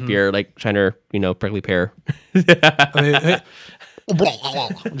light beer like Shiner Prickly Pear. Just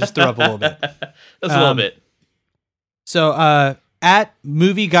throw up a little bit. Just a little bit. So at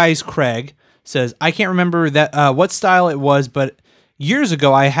Movie Guys Craig says, I can't remember that what style it was, but years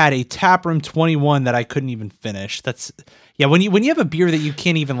ago I had a Taproom 21 that I couldn't even finish. That's when you have a beer that you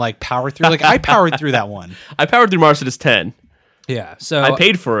can't even like power through. Like I powered through that one. I powered through Marcitus 10. Yeah, so I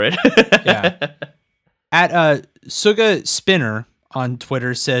paid for it. Yeah. At Suga Spinner on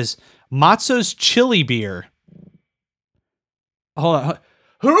Twitter says Matzo's chili beer. Hold on.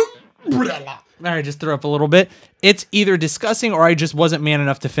 All right, just throw up a little bit. It's either disgusting or I just wasn't man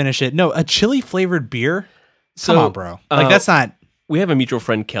enough to finish it. No, a chili flavored beer? Come on, bro. Like that's not. We have a mutual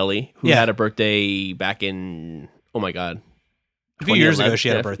friend, Kelly, who had a birthday back in, oh my God. A few years ago, she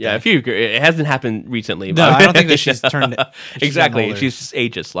had a birthday. Yeah, it hasn't happened recently. No, I don't think that she's turned. Exactly. She's just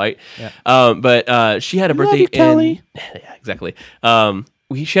ageist, right? Yeah. But she had a birthday Kelly. Yeah, exactly.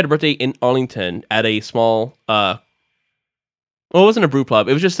 She had a birthday in Arlington at a small well, it wasn't a brew pub.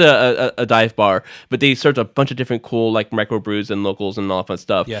 It was just a dive bar, but they served a bunch of different cool like microbrews and locals and all that fun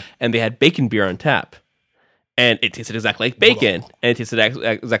stuff. Yeah. And they had bacon beer on tap, and it tasted exactly like bacon, and it tasted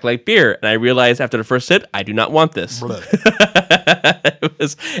exactly like beer. And I realized after the first sip, I do not want this. It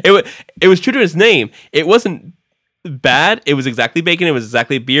was true to its name. It wasn't bad. It was exactly bacon. It was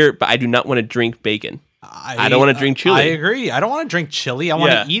exactly beer, but I do not want to drink bacon. I don't want to drink chili. I agree. I don't want to drink chili. I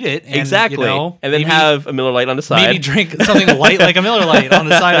want to eat it. And, exactly. And then have a Miller Lite on the side. Maybe drink something light like a Miller Lite on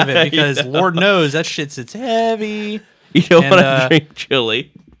the side of it because Lord knows that shit sits heavy. You don't want to drink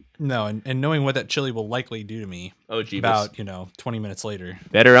chili. No, and knowing what that chili will likely do to me. Oh, Jeebus. About 20 minutes later.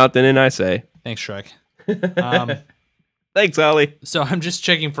 Better out than in, I say. Thanks, Shrek. Thanks, Ollie. So I'm just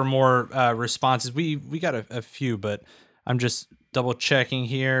checking for more responses. We got a few, but I'm just double checking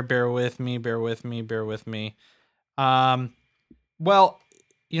here. Bear with me. Well,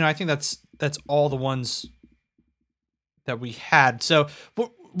 I think that's all the ones that we had. So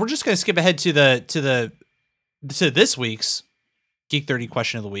we're just gonna skip ahead to this week's Geek 30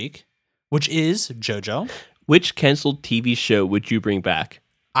 question of the week, which is JoJo. Which canceled TV show would you bring back?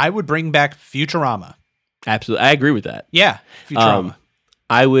 I would bring back Futurama. Absolutely, I agree with that. Yeah, Futurama.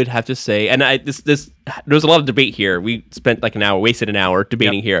 I would have to say, and there was a lot of debate here. We spent like wasted an hour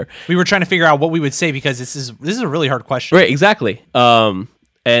debating here. We were trying to figure out what we would say because this is a really hard question. Right, exactly. And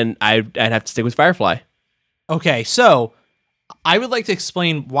I'd have to stick with Firefly. Okay, so I would like to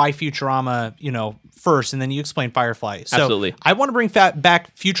explain why Futurama, first, and then you explain Firefly. So absolutely. I want to bring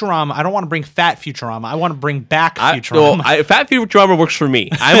back Futurama. I don't want to bring fat Futurama. I want to bring back Futurama. Fat Futurama works for me.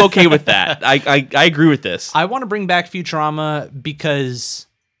 I'm okay with that. I agree with this. I want to bring back Futurama because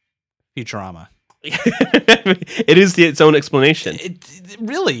Futurama. It is its own explanation. It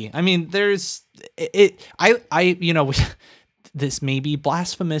really. I mean, this may be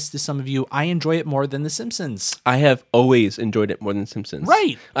blasphemous to some of you. I enjoy it more than The Simpsons. I have always enjoyed it more than Simpsons.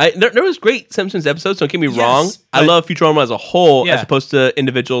 Right. There was great Simpsons episodes, don't get me wrong. I love Futurama as a whole as opposed to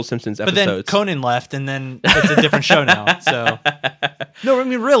individual Simpsons episodes. But then Conan left, and then it's a different show now. So, no, I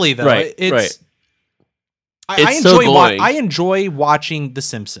mean, really, though. Right, I enjoy watching The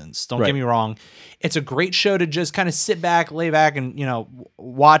Simpsons. Don't get me wrong. It's a great show to just kind of sit back, lay back, and,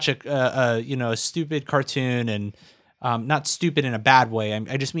 watch a stupid cartoon and... not stupid in a bad way.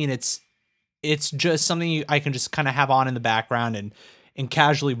 I just mean it's just something I can just kind of have on in the background and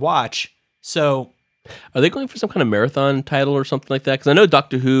casually watch. So, are they going for some kind of marathon title or something like that? Because I know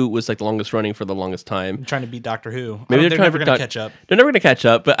Doctor Who was like the longest running for the longest time. I'm trying to beat Doctor Who. Maybe they're never going to catch up. They're never going to catch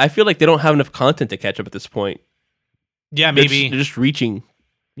up, but I feel like they don't have enough content to catch up at this point. Yeah, maybe they're just reaching.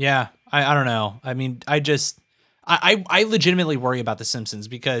 Yeah, I don't know. I mean, I legitimately worry about The Simpsons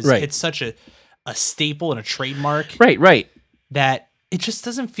because it's such a staple and a trademark. Right. That it just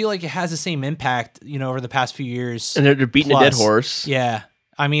doesn't feel like it has the same impact, over the past few years. And they're beating a dead horse. Yeah.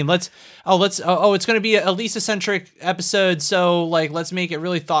 I mean, it's going to be a Lisa-centric episode, so like let's make it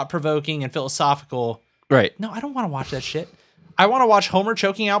really thought-provoking and philosophical. Right. No, I don't want to watch that shit. I want to watch Homer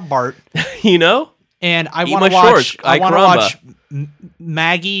choking out Bart. You know? And I Eat want to my watch shorts. I want to watch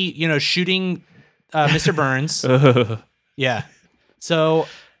Maggie, shooting Mr. Burns. Yeah. So,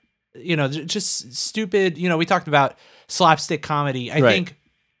 just stupid, we talked about slapstick comedy. I think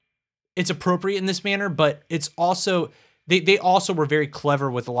it's appropriate in this manner, but it's also they also were very clever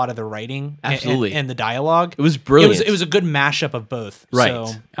with a lot of the writing Absolutely. and the dialogue. It was brilliant. It was a good mashup of both. Right.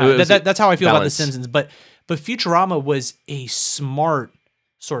 So that's how I feel balance. about The Simpsons. But Futurama was a smart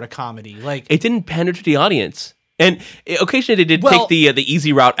sort of comedy. Like it didn't pander to the audience. And occasionally they did Well, take the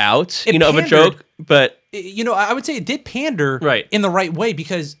easy route out, of a pandered. joke, but I would say it did pander in the right way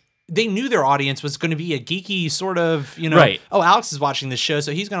because they knew their audience was going to be a geeky sort of, Right. oh, Alex is watching this show,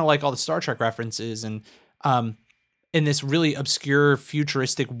 so he's going to like all the Star Trek references and in this really obscure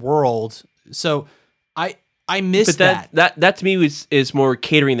futuristic world. So I missed but that to me is more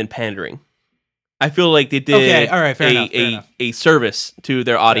catering than pandering. I feel like they did fair enough. a service to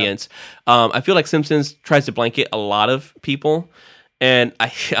their audience. Yeah. I feel like Simpsons tries to blanket a lot of people, and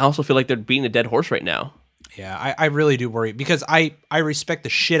I also feel like they're beating a dead horse right now. Yeah, I really do worry because I respect the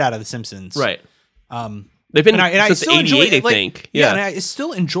shit out of The Simpsons. Right. They've been since '88, I think. Yeah, and I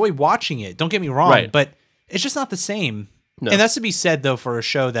still enjoy watching it. Don't get me wrong, but it's just not the same. No. And that's to be said though for a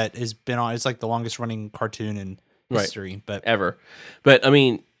show that has been on. It's like the longest running cartoon in history, but ever. But I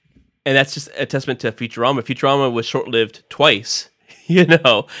mean. And that's just a testament to Futurama. Futurama was short-lived twice.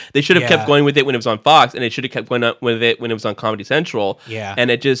 They should have kept going with it when it was on Fox, and they should have kept going with it when it was on Comedy Central. Yeah. And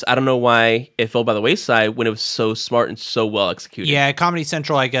it just, I don't know why it fell by the wayside when it was so smart and so well executed. Yeah, Comedy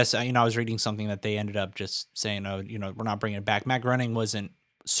Central, I guess, I was reading something that they ended up just saying, we're not bringing it back. Matt Groening wasn't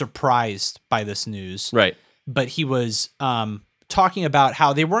surprised by this news. Right. But he was talking about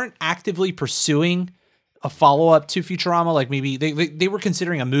how they weren't actively pursuing a follow-up to Futurama, like maybe they were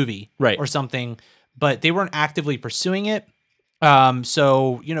considering a movie or something, but they weren't actively pursuing it.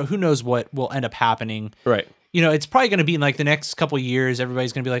 So, who knows what will end up happening. Right. It's probably going to be in like the next couple of years.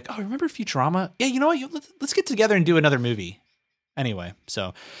 Everybody's going to be like, oh, remember Futurama? Yeah, you know what? Let's get together and do another movie. Anyway,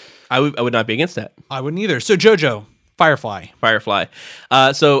 so. I would not be against that. I wouldn't either. So JoJo, Firefly.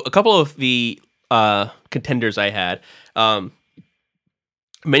 So a couple of the contenders I had,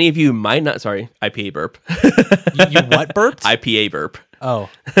 many of you might not. Sorry, IPA burp. You what burped? IPA burp. Oh,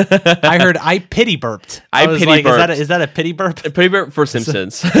 I heard I pity burped. I was like, burped. Is that a pity burp? A pity burp for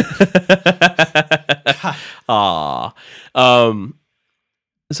Simpsons. Aw.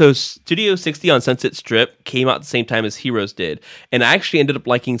 So Studio 60 on Sunset Strip came out at the same time as Heroes did, and I actually ended up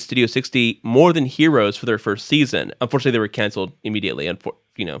liking Studio 60 more than Heroes for their first season. Unfortunately, they were canceled immediately.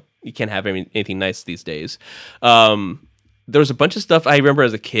 You can't have anything nice these days. There was a bunch of stuff I remember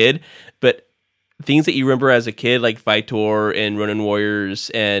as a kid, but things that you remember as a kid, like Vitor and Ronin Warriors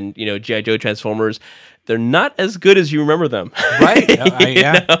and, G.I. Joe Transformers, they're not as good as you remember them. Right.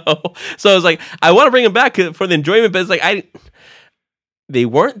 Yeah. So I was like, I want to bring them back for the enjoyment, but it's like, they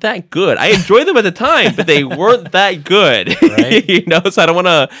weren't that good. I enjoyed them at the time, but they weren't that good. Right. So I don't want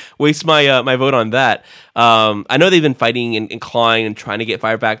to waste my my vote on that. I know they've been fighting and clawing and trying to get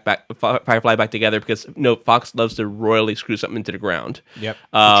Firefly back together because Fox loves to royally screw something into the ground. Yep.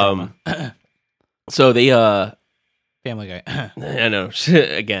 So they Family Guy. I know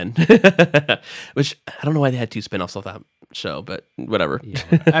again, which I don't know why they had two spinoffs off that show, but whatever. Yeah.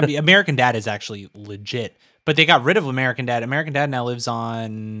 I mean, American Dad is actually legit. But they got rid of American Dad. American Dad now lives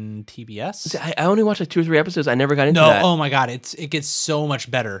on TBS. See, I only watched like 2 or 3 episodes. I never got into that. Oh my god, it gets so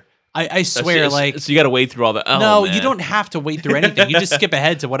much better. I swear, so you got to wade through all that. No, man. you don't have to wade through anything. You just skip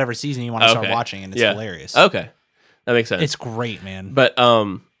ahead to whatever season you want to start watching, and it's hilarious. Okay, that makes sense. It's great, man. But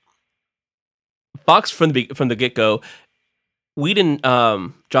Fox from the get go,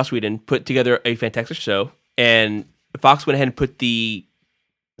 Joss Whedon put together a fantastic show, and Fox went ahead and put the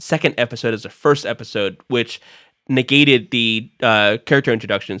second episode as the first episode, which negated the character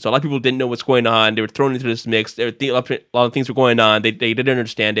introduction. So a lot of people didn't know what's going on. They were thrown into this mix. A lot of things were going on. They didn't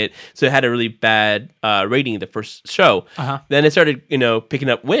understand it. So it had a really bad rating the first show. Then it started, picking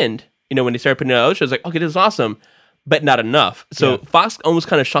up wind. When they started putting out other shows, like, okay, this is awesome, but not enough. So Fox almost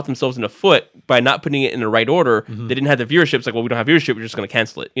kind of shot themselves in the foot by not putting it in the right order. Mm-hmm. They didn't have the viewership. It's like, well, we don't have viewership. We're just going to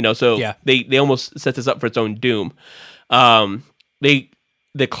cancel it. So they almost set this up for its own doom.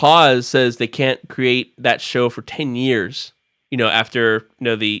 The clause says they can't create that show for 10 years after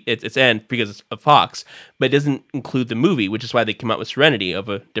its end because it's a Fox, but it doesn't include the movie, which is why they come out with Serenity of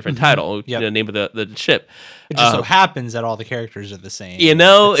a different title, name of the ship. It just so happens that all the characters are the same.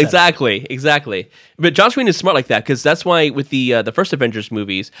 Exactly. But Joss Whedon is smart like that, because that's why with the first Avengers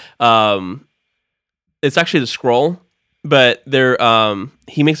movies, it's actually the Skrull, but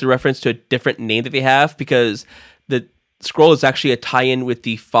he makes a reference to a different name that they have, because the Skrull is actually a tie-in with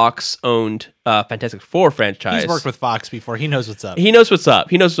the Fox-owned Fantastic Four franchise. He's worked with Fox before. He knows what's up.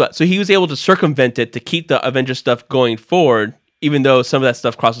 So he was able to circumvent it to keep the Avengers stuff going forward, even though some of that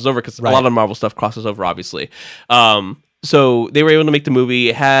stuff crosses over, because a lot of the Marvel stuff crosses over, obviously. So they were able to make the movie.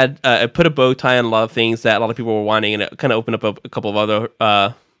 It had put a bow tie on a lot of things that a lot of people were wanting, and it kind of opened up a couple of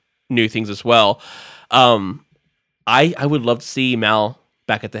other new things as well. I would love to see Mal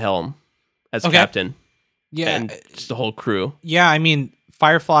back at the helm as captain. Yeah. And just the whole crew. Yeah, I mean,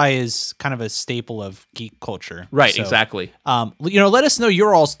 Firefly is kind of a staple of geek culture. Right, exactly. Let us know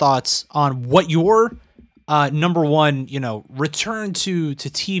your all's thoughts on what your number one, return to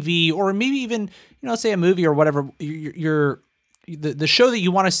TV, or maybe even, say a movie or whatever, the show that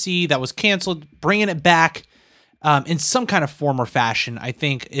you want to see that was canceled, bringing it back in some kind of form or fashion. I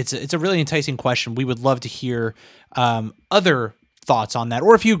think it's a really enticing question. We would love to hear other thoughts on that,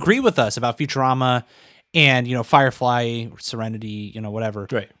 or if you agree with us about Futurama and, Firefly, Serenity, whatever.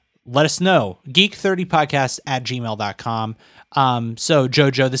 Right. Let us know. geek30podcast@gmail.com. So,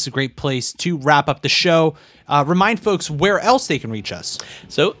 Jojo, this is a great place to wrap up the show. Remind folks where else they can reach us.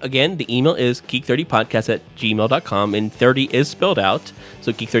 So, again, the email is geek30podcast@gmail.com, and 30 is spelled out.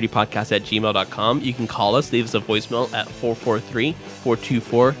 So, geek30podcast@gmail.com. You can call us, leave us a voicemail at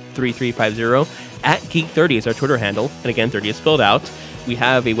 443-424-3350. At Geek30 is our Twitter handle, and again, 30 is spelled out. We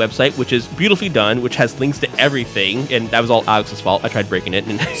have a website which is beautifully done, which has links to everything, and that was all Alex's fault. I tried breaking it.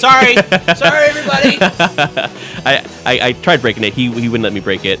 Sorry, everybody. I tried breaking it. He wouldn't let me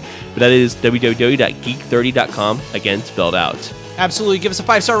break it. But that is www.geek30.com, again spelled out. Absolutely. Give us a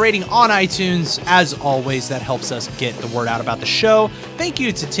 5-star rating on iTunes. As always, that helps us get the word out about the show. Thank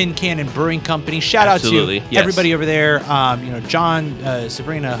you to Tin Cannon Brewing Company. Shout out to everybody over there. John,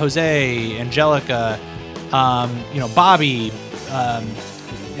 Sabrina, Jose, Angelica, Bobby. And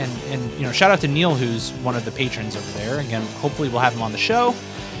shout out to Neil, who's one of the patrons over there. Again, hopefully we'll have him on the show.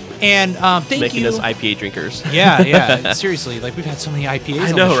 And thank you. Making us IPA drinkers. Yeah. Seriously, we've had so many IPAs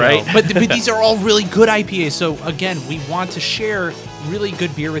on the show. Right? But these are all really good IPAs. So again, we want to share really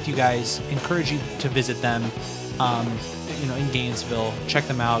good beer with you guys. Encourage you to visit them. In Gainesville, check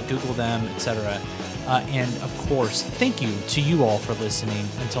them out, Google them, etc. And of course, thank you to you all for listening.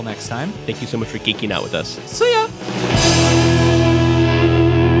 Until next time, thank you so much for geeking out with us. See ya.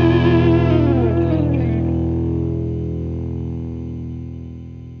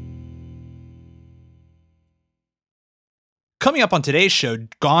 Coming up on today's show,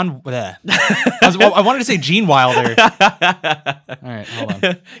 I wanted to say Gene Wilder. All right, hold on.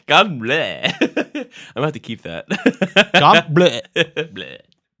 Gone bleh. I'm gonna have to keep that. Gone bleh. Bleh.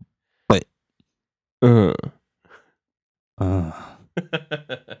 Bleh.